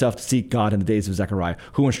set himself to seek God in the days of Zechariah,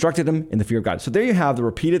 who instructed him in the fear of God. So there you have the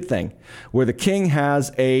repeated thing where the king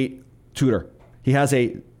has a tutor. He has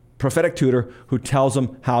a prophetic tutor who tells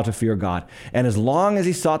him how to fear God. And as long as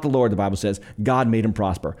he sought the Lord, the Bible says, God made him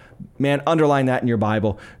prosper. Man, underline that in your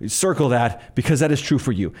Bible. Circle that, because that is true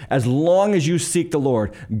for you. As long as you seek the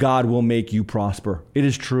Lord, God will make you prosper. It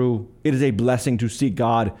is true. It is a blessing to seek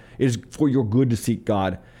God. It is for your good to seek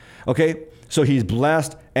God. Okay? So he's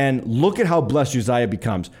blessed, and look at how blessed Uzziah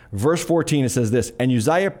becomes. Verse 14, it says this, and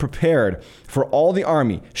Uzziah prepared for all the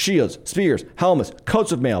army shields, spears, helmets,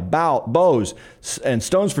 coats of mail, bows, and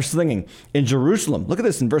stones for slinging. In Jerusalem, look at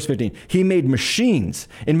this in verse 15, he made machines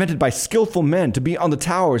invented by skillful men to be on the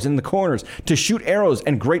towers and in the corners, to shoot arrows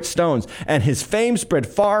and great stones. And his fame spread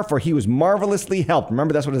far, for he was marvelously helped.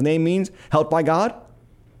 Remember, that's what his name means, helped by God,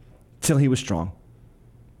 till he was strong.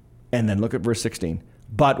 And then look at verse 16.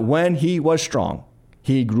 But when he was strong,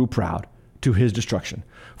 he grew proud to his destruction,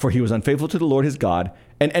 for he was unfaithful to the Lord his God,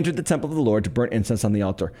 and entered the temple of the Lord to burn incense on the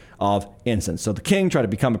altar of incense. So the king tried to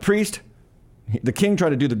become a priest. The king tried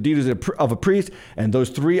to do the duties of a priest, and those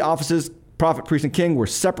three offices, prophet, priest, and king, were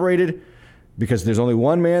separated, because there's only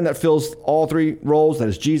one man that fills all three roles. That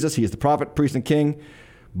is Jesus. He is the prophet, priest, and king.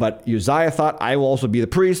 But Uzziah thought, I will also be the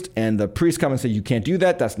priest. And the priest come and say, you can't do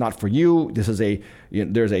that. That's not for you. This is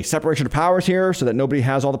there's a separation of powers here so that nobody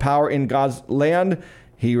has all the power in God's land.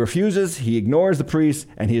 He refuses. He ignores the priest,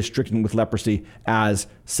 and he is stricken with leprosy, as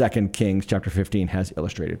 2 Kings chapter 15 has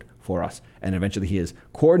illustrated for us. And eventually he is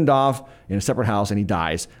cordoned off in a separate house, and he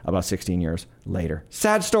dies about 16 years later.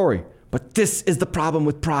 Sad story. But this is the problem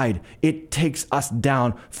with pride. It takes us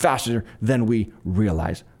down faster than we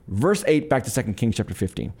realize. Verse 8, back to 2 Kings chapter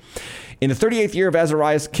 15. In the 38th year of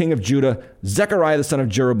Azariah, king of Judah, Zechariah, the son of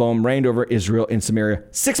Jeroboam, reigned over Israel in Samaria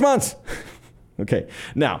 6 months. Okay,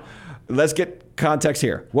 now, let's get context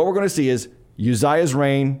here. What we're going to see is Uzziah's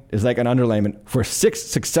reign is like an underlayment for 6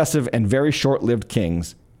 successive and very short-lived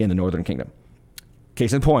kings in the northern kingdom.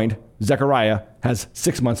 Case in point, Zechariah has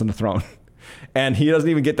 6 months on the throne, and he doesn't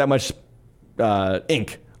even get that much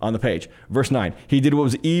ink on the page. Verse 9, he did what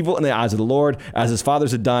was evil in the eyes of the Lord, as his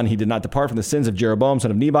fathers had done. He did not depart from the sins of Jeroboam,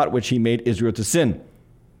 son of Nebat, which he made Israel to sin.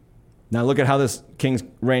 Now look at how this king's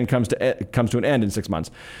reign comes to an end in 6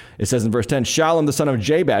 months. It says in verse 10, Shallum, the son of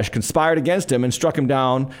Jabesh, conspired against him and struck him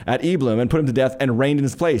down at Eblim and put him to death and reigned in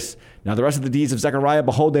his place. Now the rest of the deeds of Zechariah,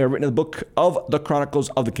 behold, they are written in the book of the Chronicles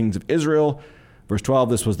of the Kings of Israel. Verse 12,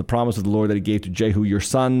 this was the promise of the Lord that he gave to Jehu, your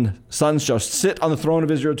sons shall sit on the throne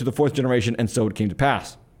of Israel to the 4th generation, and so it came to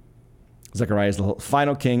pass. Zechariah is the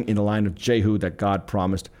final king in the line of Jehu that God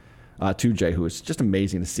promised to Jehu. It's just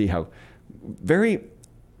amazing to see how very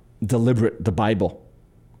deliberate the Bible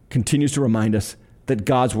continues to remind us that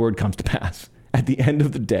God's word comes to pass. At the end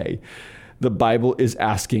of the day, the Bible is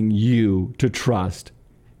asking you to trust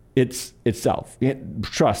itself.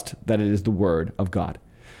 Trust that it is the word of God.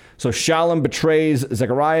 So Shallum betrays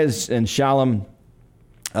Zechariah, and Shallum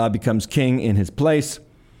becomes king in his place.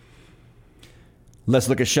 Let's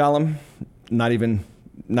look at Shallum. Not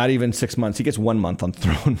even 6 months. He gets 1 month on the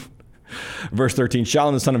throne. Verse 13,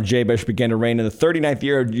 Shallum, the son of Jabesh, began to reign in the 39th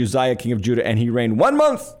year of Uzziah, king of Judah, and he reigned 1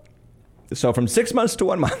 month. So from 6 months to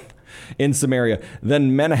 1 month in Samaria.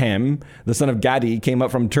 Then Menahem, the son of Gadi, came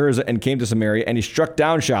up from Tirzah and came to Samaria, and he struck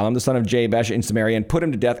down Shallum, the son of Jabesh, in Samaria, and put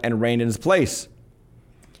him to death and reigned in his place.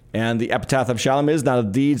 And the epitaph of Shallum is, now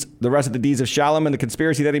the rest of the deeds of Shallum and the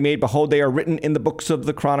conspiracy that he made, behold, they are written in the books of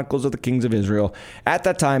the Chronicles of the Kings of Israel. At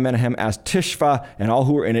that time, Menahem asked Tishva and all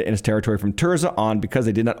who were in it in his territory from Tirzah on, because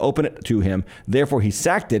they did not open it to him. Therefore he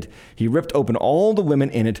sacked it. He ripped open all the women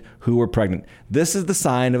in it who were pregnant. This is the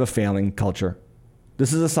sign of a failing culture.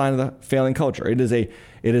 This is a sign of the failing culture. It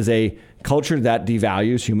is a culture that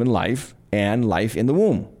devalues human life and life in the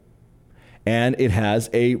womb. And it has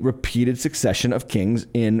a repeated succession of kings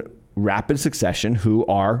in rapid succession who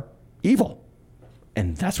are evil.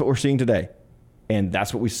 And that's what we're seeing today. And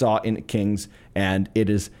that's what we saw in Kings. And it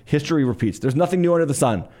is, history repeats. There's nothing new under the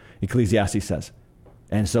sun, Ecclesiastes says.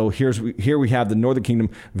 And so here we have the northern kingdom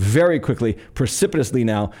very quickly, precipitously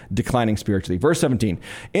now declining spiritually. Verse 17,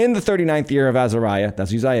 in the 39th year of Azariah,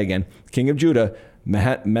 that's Uzziah again, king of Judah,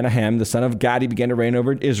 Menahem, the son of Gadi, began to reign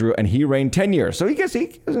over Israel, and he reigned 10 years. So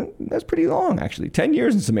that's pretty long, actually. 10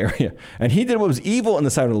 years in Samaria. And he did what was evil in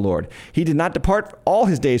the sight of the Lord. He did not depart all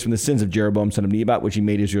his days from the sins of Jeroboam, son of Nebat, which he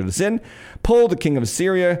made Israel to sin. Pul, the king of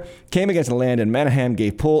Assyria, came against the land, and Menahem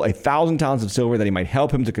gave Pul 1,000 talents of silver that he might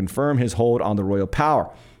help him to confirm his hold on the royal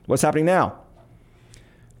power. What's happening now?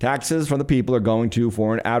 Taxes from the people are going to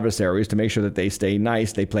foreign adversaries to make sure that they stay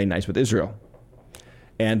nice, they play nice with Israel.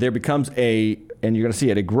 And there becomes and you're going to see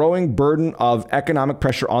it, a growing burden of economic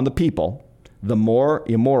pressure on the people, the more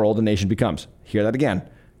immoral the nation becomes. Hear that again.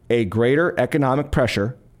 A greater economic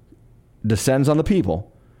pressure descends on the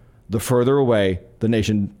people, the further away the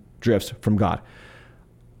nation drifts from God.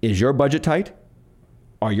 Is your budget tight?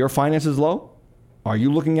 Are your finances low? Are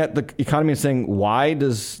you looking at the economy and saying, why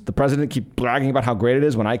does the president keep bragging about how great it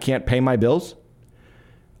is when I can't pay my bills?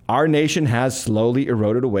 Our nation has slowly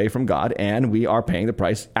eroded away from God, and we are paying the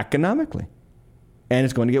price economically. And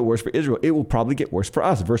it's going to get worse for Israel. It will probably get worse for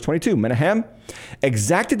us. Verse 22, Menahem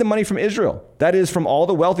exacted the money from Israel, that is, from all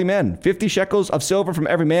the wealthy men, 50 shekels of silver from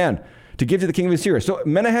every man, to give to the king of Assyria. So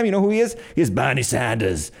Menahem, you know who he is? He is Bernie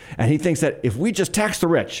Sanders. And he thinks that if we just tax the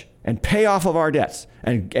rich and pay off of our debts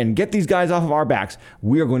and get these guys off of our backs,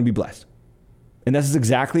 we are going to be blessed. And this is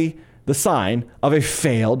exactly the sign of a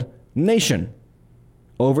failed nation.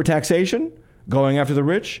 Overtaxation, going after the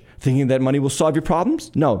rich, thinking that money will solve your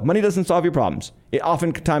problems. No, money doesn't solve your problems. It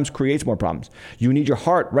oftentimes creates more problems. You need your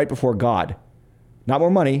heart right before God. Not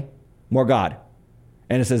more money, more God.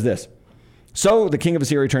 And it says this, so the king of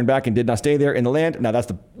Assyria turned back and did not stay there in the land. Now that's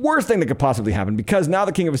the worst thing that could possibly happen, because now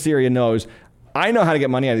the king of Assyria knows, I know how to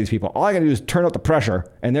get money out of these people. All I got to do is turn up the pressure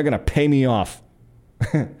and they're going to pay me off.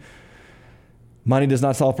 Money does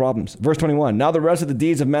not solve problems. Verse 21, now the rest of the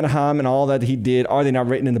deeds of Menahem and all that he did, are they not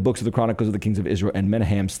written in the books of the Chronicles of the Kings of Israel? And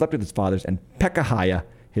Menahem slept with his fathers, and Pekahiah,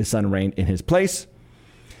 his son, reigned in his place.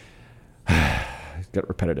 Get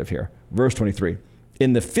repetitive here. Verse 23,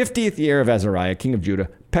 in the 50th year of Azariah, king of Judah,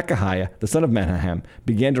 Pekahiah, the son of Menahem,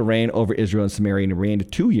 began to reign over Israel and Samaria, and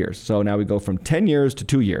reigned 2 years. So now we go from 10 years to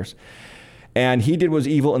 2 years. And he did what was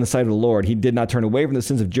evil in the sight of the Lord. He did not turn away from the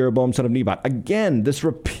sins of Jeroboam, son of Nebat. Again, this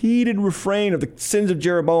repeated refrain of the sins of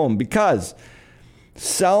Jeroboam, because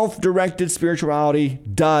self-directed spirituality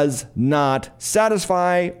does not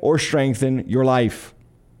satisfy or strengthen your life.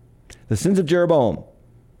 The sins of Jeroboam,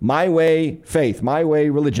 my way faith, my way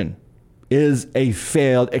religion, is a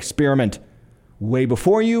failed experiment way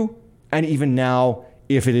before you, and even now,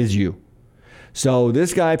 if it is you. So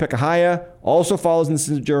this guy, Pekahiah, also follows in the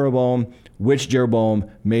sins of Jeroboam, which Jeroboam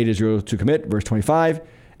made Israel to commit. Verse 25,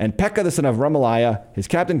 And Pekah, the son of Remaliah, his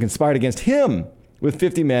captain, conspired against him with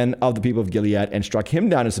 50 men of the people of Gilead and struck him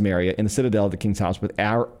down in Samaria in the citadel of the king's house with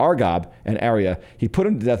Argob and Ariah. He put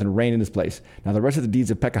him to death and reigned in his place. Now the rest of the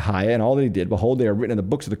deeds of Pekahiah and all that he did, behold, they are written in the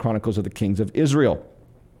books of the chronicles of the kings of Israel.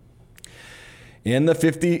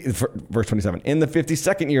 Verse 27, in the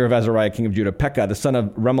 52nd year of Azariah, king of Judah, Pekah, the son of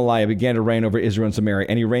Remaliah, began to reign over Israel and Samaria,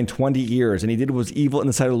 and he reigned 20 years, and he did what was evil in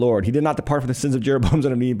the sight of the Lord. He did not depart from the sins of Jeroboam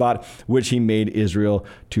son of Nebat, which he made Israel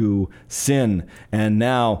to sin. And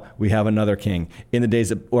now we have another king. In the days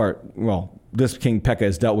of, this king Pekah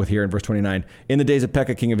is dealt with here in verse 29. In the days of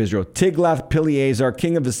Pekah, king of Israel, Tiglath-Pileser,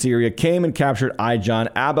 king of Assyria, came and captured Ijon,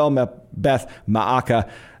 Abel-Beth Maacah,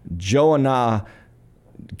 Joanah,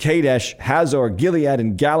 Kadesh, Hazor, Gilead,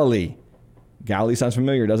 and Galilee. Galilee sounds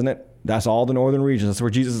familiar, doesn't it? That's all the northern regions. That's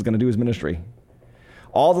where Jesus is going to do his ministry.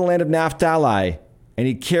 All the land of Naphtali, and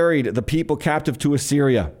he carried the people captive to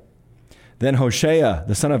Assyria. Then Hoshea,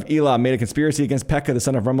 the son of Elah, made a conspiracy against Pekah, the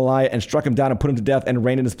son of Remaliah, and struck him down and put him to death and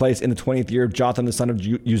reigned in his place in the 20th year of Jotham, the son of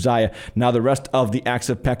Uzziah. Now the rest of the acts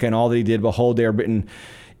of Pekah and all that he did, behold, they are written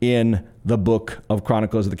in the book of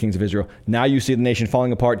Chronicles of the kings of Israel. Now you see the nation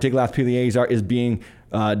falling apart. Tiglath-Pileser is being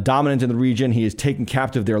dominant in the region. He is taking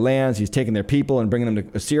captive their lands. He's taking their people and bringing them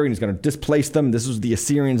to Assyria, and he's going to displace them. This was the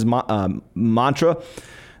Assyrians' mantra.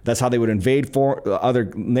 That's how they would invade other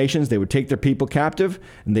nations. They would take their people captive,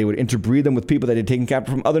 and they would interbreed them with people that had taken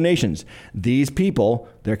captive from other nations. These people,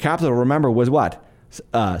 their capital, remember, was what?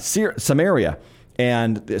 Samaria.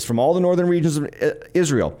 And it's from all the northern regions of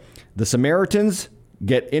Israel. The Samaritans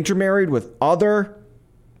get intermarried with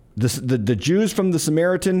the Jews from the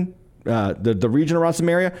Samaritan, the region around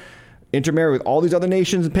Samaria, intermarry with all these other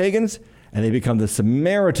nations and pagans, and they become the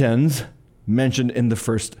Samaritans mentioned in the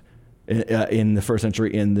first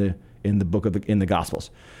century in the book of the Gospels.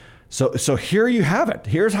 So here you have it.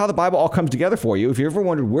 Here's how the Bible all comes together for you. If you ever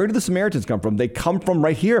wondered where did the Samaritans come from, they come from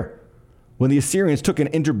right here. When the Assyrians took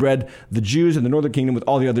and interbred the Jews in the northern kingdom with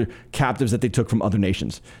all the other captives that they took from other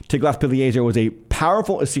nations. Tiglath-Pileser was a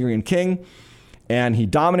powerful Assyrian king, and he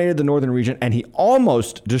dominated the northern region, and he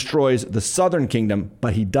almost destroys the southern kingdom,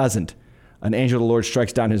 but he doesn't. An angel of the Lord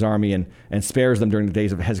strikes down his army and spares them during the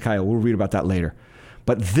days of Hezekiah. We'll read about that later.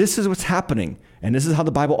 But this is what's happening, and this is how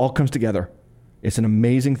the Bible all comes together. It's an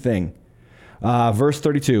amazing thing. Verse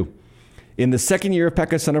 32. In the second year of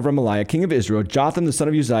Pekah, son of Remaliah, king of Israel, Jotham, the son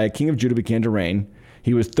of Uzziah, king of Judah, began to reign.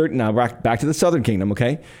 He was now back to the southern kingdom,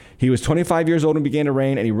 okay? He was 25 years old and began to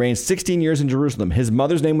reign, and he reigned 16 years in Jerusalem. His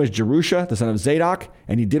mother's name was Jerusha, the son of Zadok,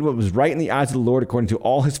 and he did what was right in the eyes of the Lord according to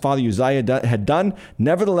all his father Uzziah had done.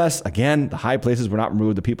 Nevertheless, again, the high places were not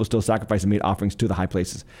removed. The people still sacrificed and made offerings to the high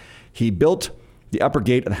places. He built the upper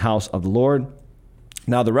gate of the house of the Lord.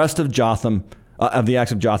 Now the rest of Jotham, of the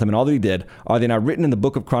acts of Jotham and all that he did, are they now written in the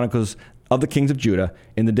book of Chronicles of the kings of Judah.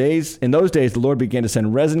 In those days, the Lord began to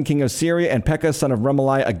send Rezin, king of Syria, and Pekah, son of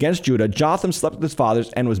Remaliah, against Judah. Jotham slept with his fathers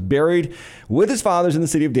and was buried with his fathers in the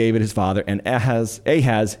city of David, his father, and Ahaz,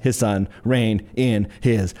 his son, reigned in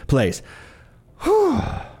his place. Whew.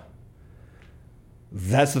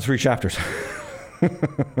 That's the 3 chapters.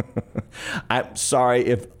 I'm sorry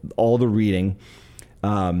if all the reading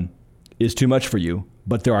is too much for you,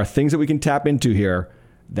 but there are things that we can tap into here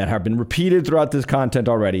that have been repeated throughout this content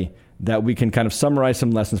already that we can kind of summarize some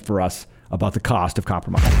lessons for us about the cost of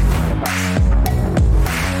compromise.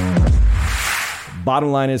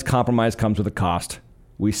 Bottom line is compromise comes with a cost.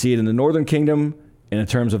 We see it in the northern kingdom in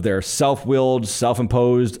terms of their self-willed,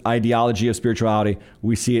 self-imposed ideology of spirituality.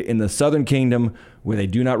 We see it in the southern kingdom where they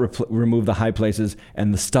do not remove the high places,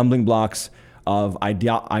 and the stumbling blocks of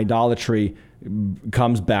idolatry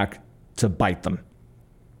comes back to bite them.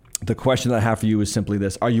 The question that I have for you is simply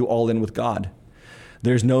this: are you all in with God?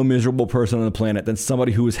 There's no miserable person on the planet than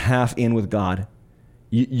somebody who is half in with God.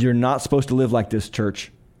 You're not supposed to live like this,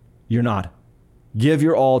 church. You're not. Give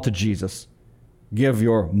your all to Jesus. Give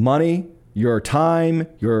your money, your time,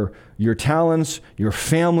 your talents, your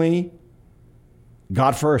family,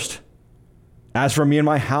 God first. As for me and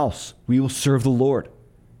my house, we will serve the Lord.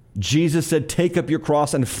 Jesus said, take up your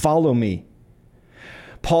cross and follow me.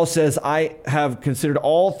 Paul says, I have considered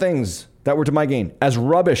all things that were to my gain as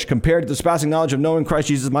rubbish compared to the surpassing knowledge of knowing Christ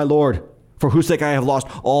Jesus my Lord, for whose sake I have lost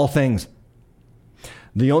all things.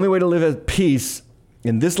 The only way to live at peace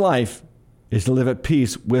in this life is to live at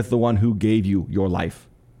peace with the one who gave you your life.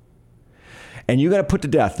 And you got to put to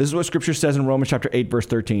death. This is what Scripture says in Romans chapter 8, verse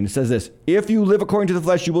 13. It says this: if you live according to the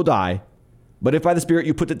flesh, you will die. But if by the Spirit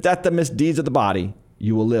you put to death the misdeeds of the body,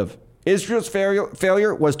 you will live. Israel's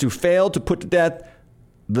failure was to fail to put to death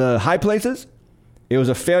the high places. It was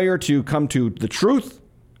a failure to come to the truth,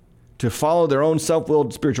 to follow their own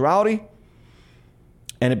self-willed spirituality.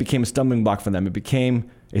 and it became a stumbling block for them. It became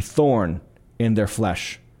a thorn in their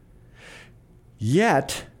flesh.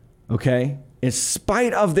 Yet, okay, in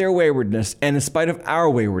spite of their waywardness and in spite of our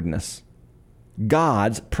waywardness,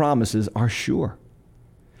 God's promises are sure.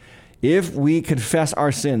 If we confess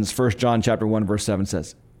our sins, 1 John chapter 1, verse 7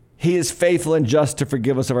 says, he is faithful and just to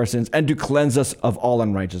forgive us of our sins and to cleanse us of all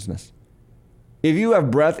unrighteousness. If you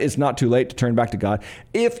have breath, it's not too late to turn back to God.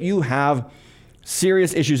 If you have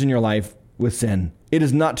serious issues in your life with sin, it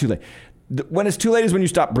is not too late. When it's too late is when you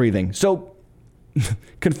stop breathing. So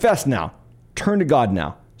confess now. Turn to God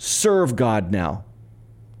now. Serve God now.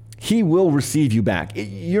 He will receive you back.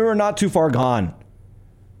 You're not too far gone.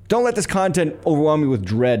 Don't let this content overwhelm you with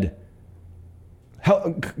dread.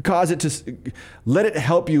 Let it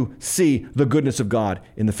help you see the goodness of God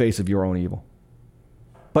in the face of your own evil.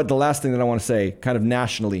 But the last thing that I want to say, kind of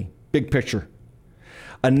nationally, big picture.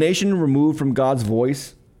 A nation removed from God's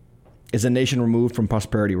voice is a nation removed from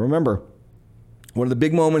prosperity. Remember, one of the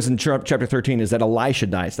big moments in chapter 13 is that Elisha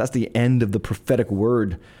dies. That's the end of the prophetic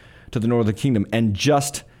word to the northern kingdom. And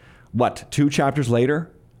just, 2 chapters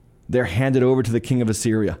later, they're handed over to the king of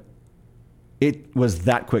Assyria. It was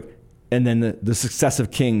that quick. And then the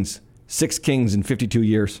successive kings, 6 kings in 52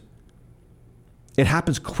 years. It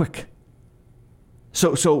happens quick.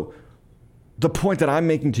 So the point that I'm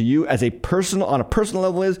making to you on a personal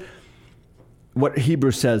level is what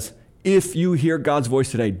Hebrews says. If you hear God's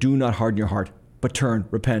voice today, do not harden your heart, but turn,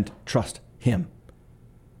 repent, trust him.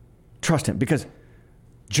 Trust him, because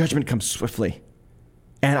judgment comes swiftly.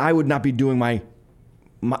 And I would not be doing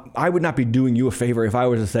I would not be doing you a favor if I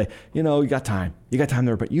was to say, you got time. You got time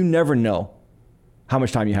to repent. You never know how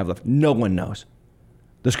much time you have left. No one knows.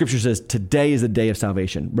 The scripture says today is the day of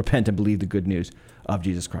salvation. Repent and believe the good news of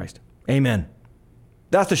Jesus Christ. Amen.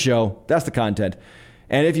 That's the show. That's the content.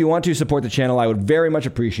 And if you want to support the channel, I would very much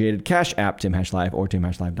appreciate it. Cash App, Tim-Live, or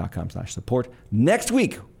timlive.com/support. Next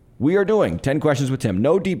week, we are doing 10 questions with Tim.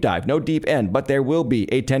 No deep dive, no deep end, but there will be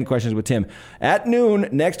a 10 questions with Tim at noon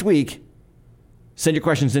next week. Send your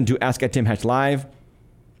questions into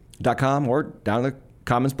ask@timlive.com or down in the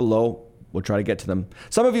comments below. We'll try to get to them.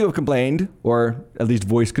 Some of you have complained, or at least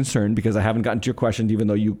voiced concern, because I haven't gotten to your questions even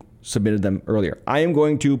though you submitted them earlier. I am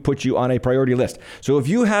going to put you on a priority list. So if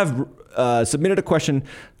you have submitted a question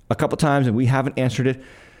a couple times and we haven't answered it,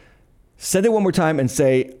 send it one more time and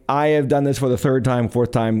say, I have done this for the 3rd time,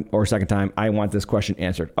 4th time, or 2nd time. I want this question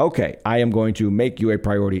answered. Okay, I am going to make you a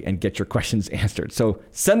priority and get your questions answered. So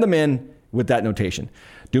send them in with that notation.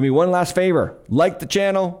 Do me one last favor. Like the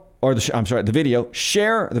channel, or the video.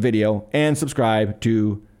 Share the video and subscribe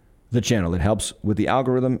to the channel. It helps with the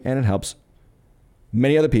algorithm, and it helps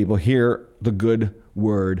many other people hear the good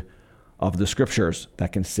word of the scriptures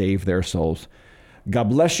that can save their souls. God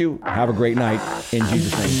bless you. Have a great night in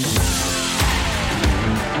Jesus' name.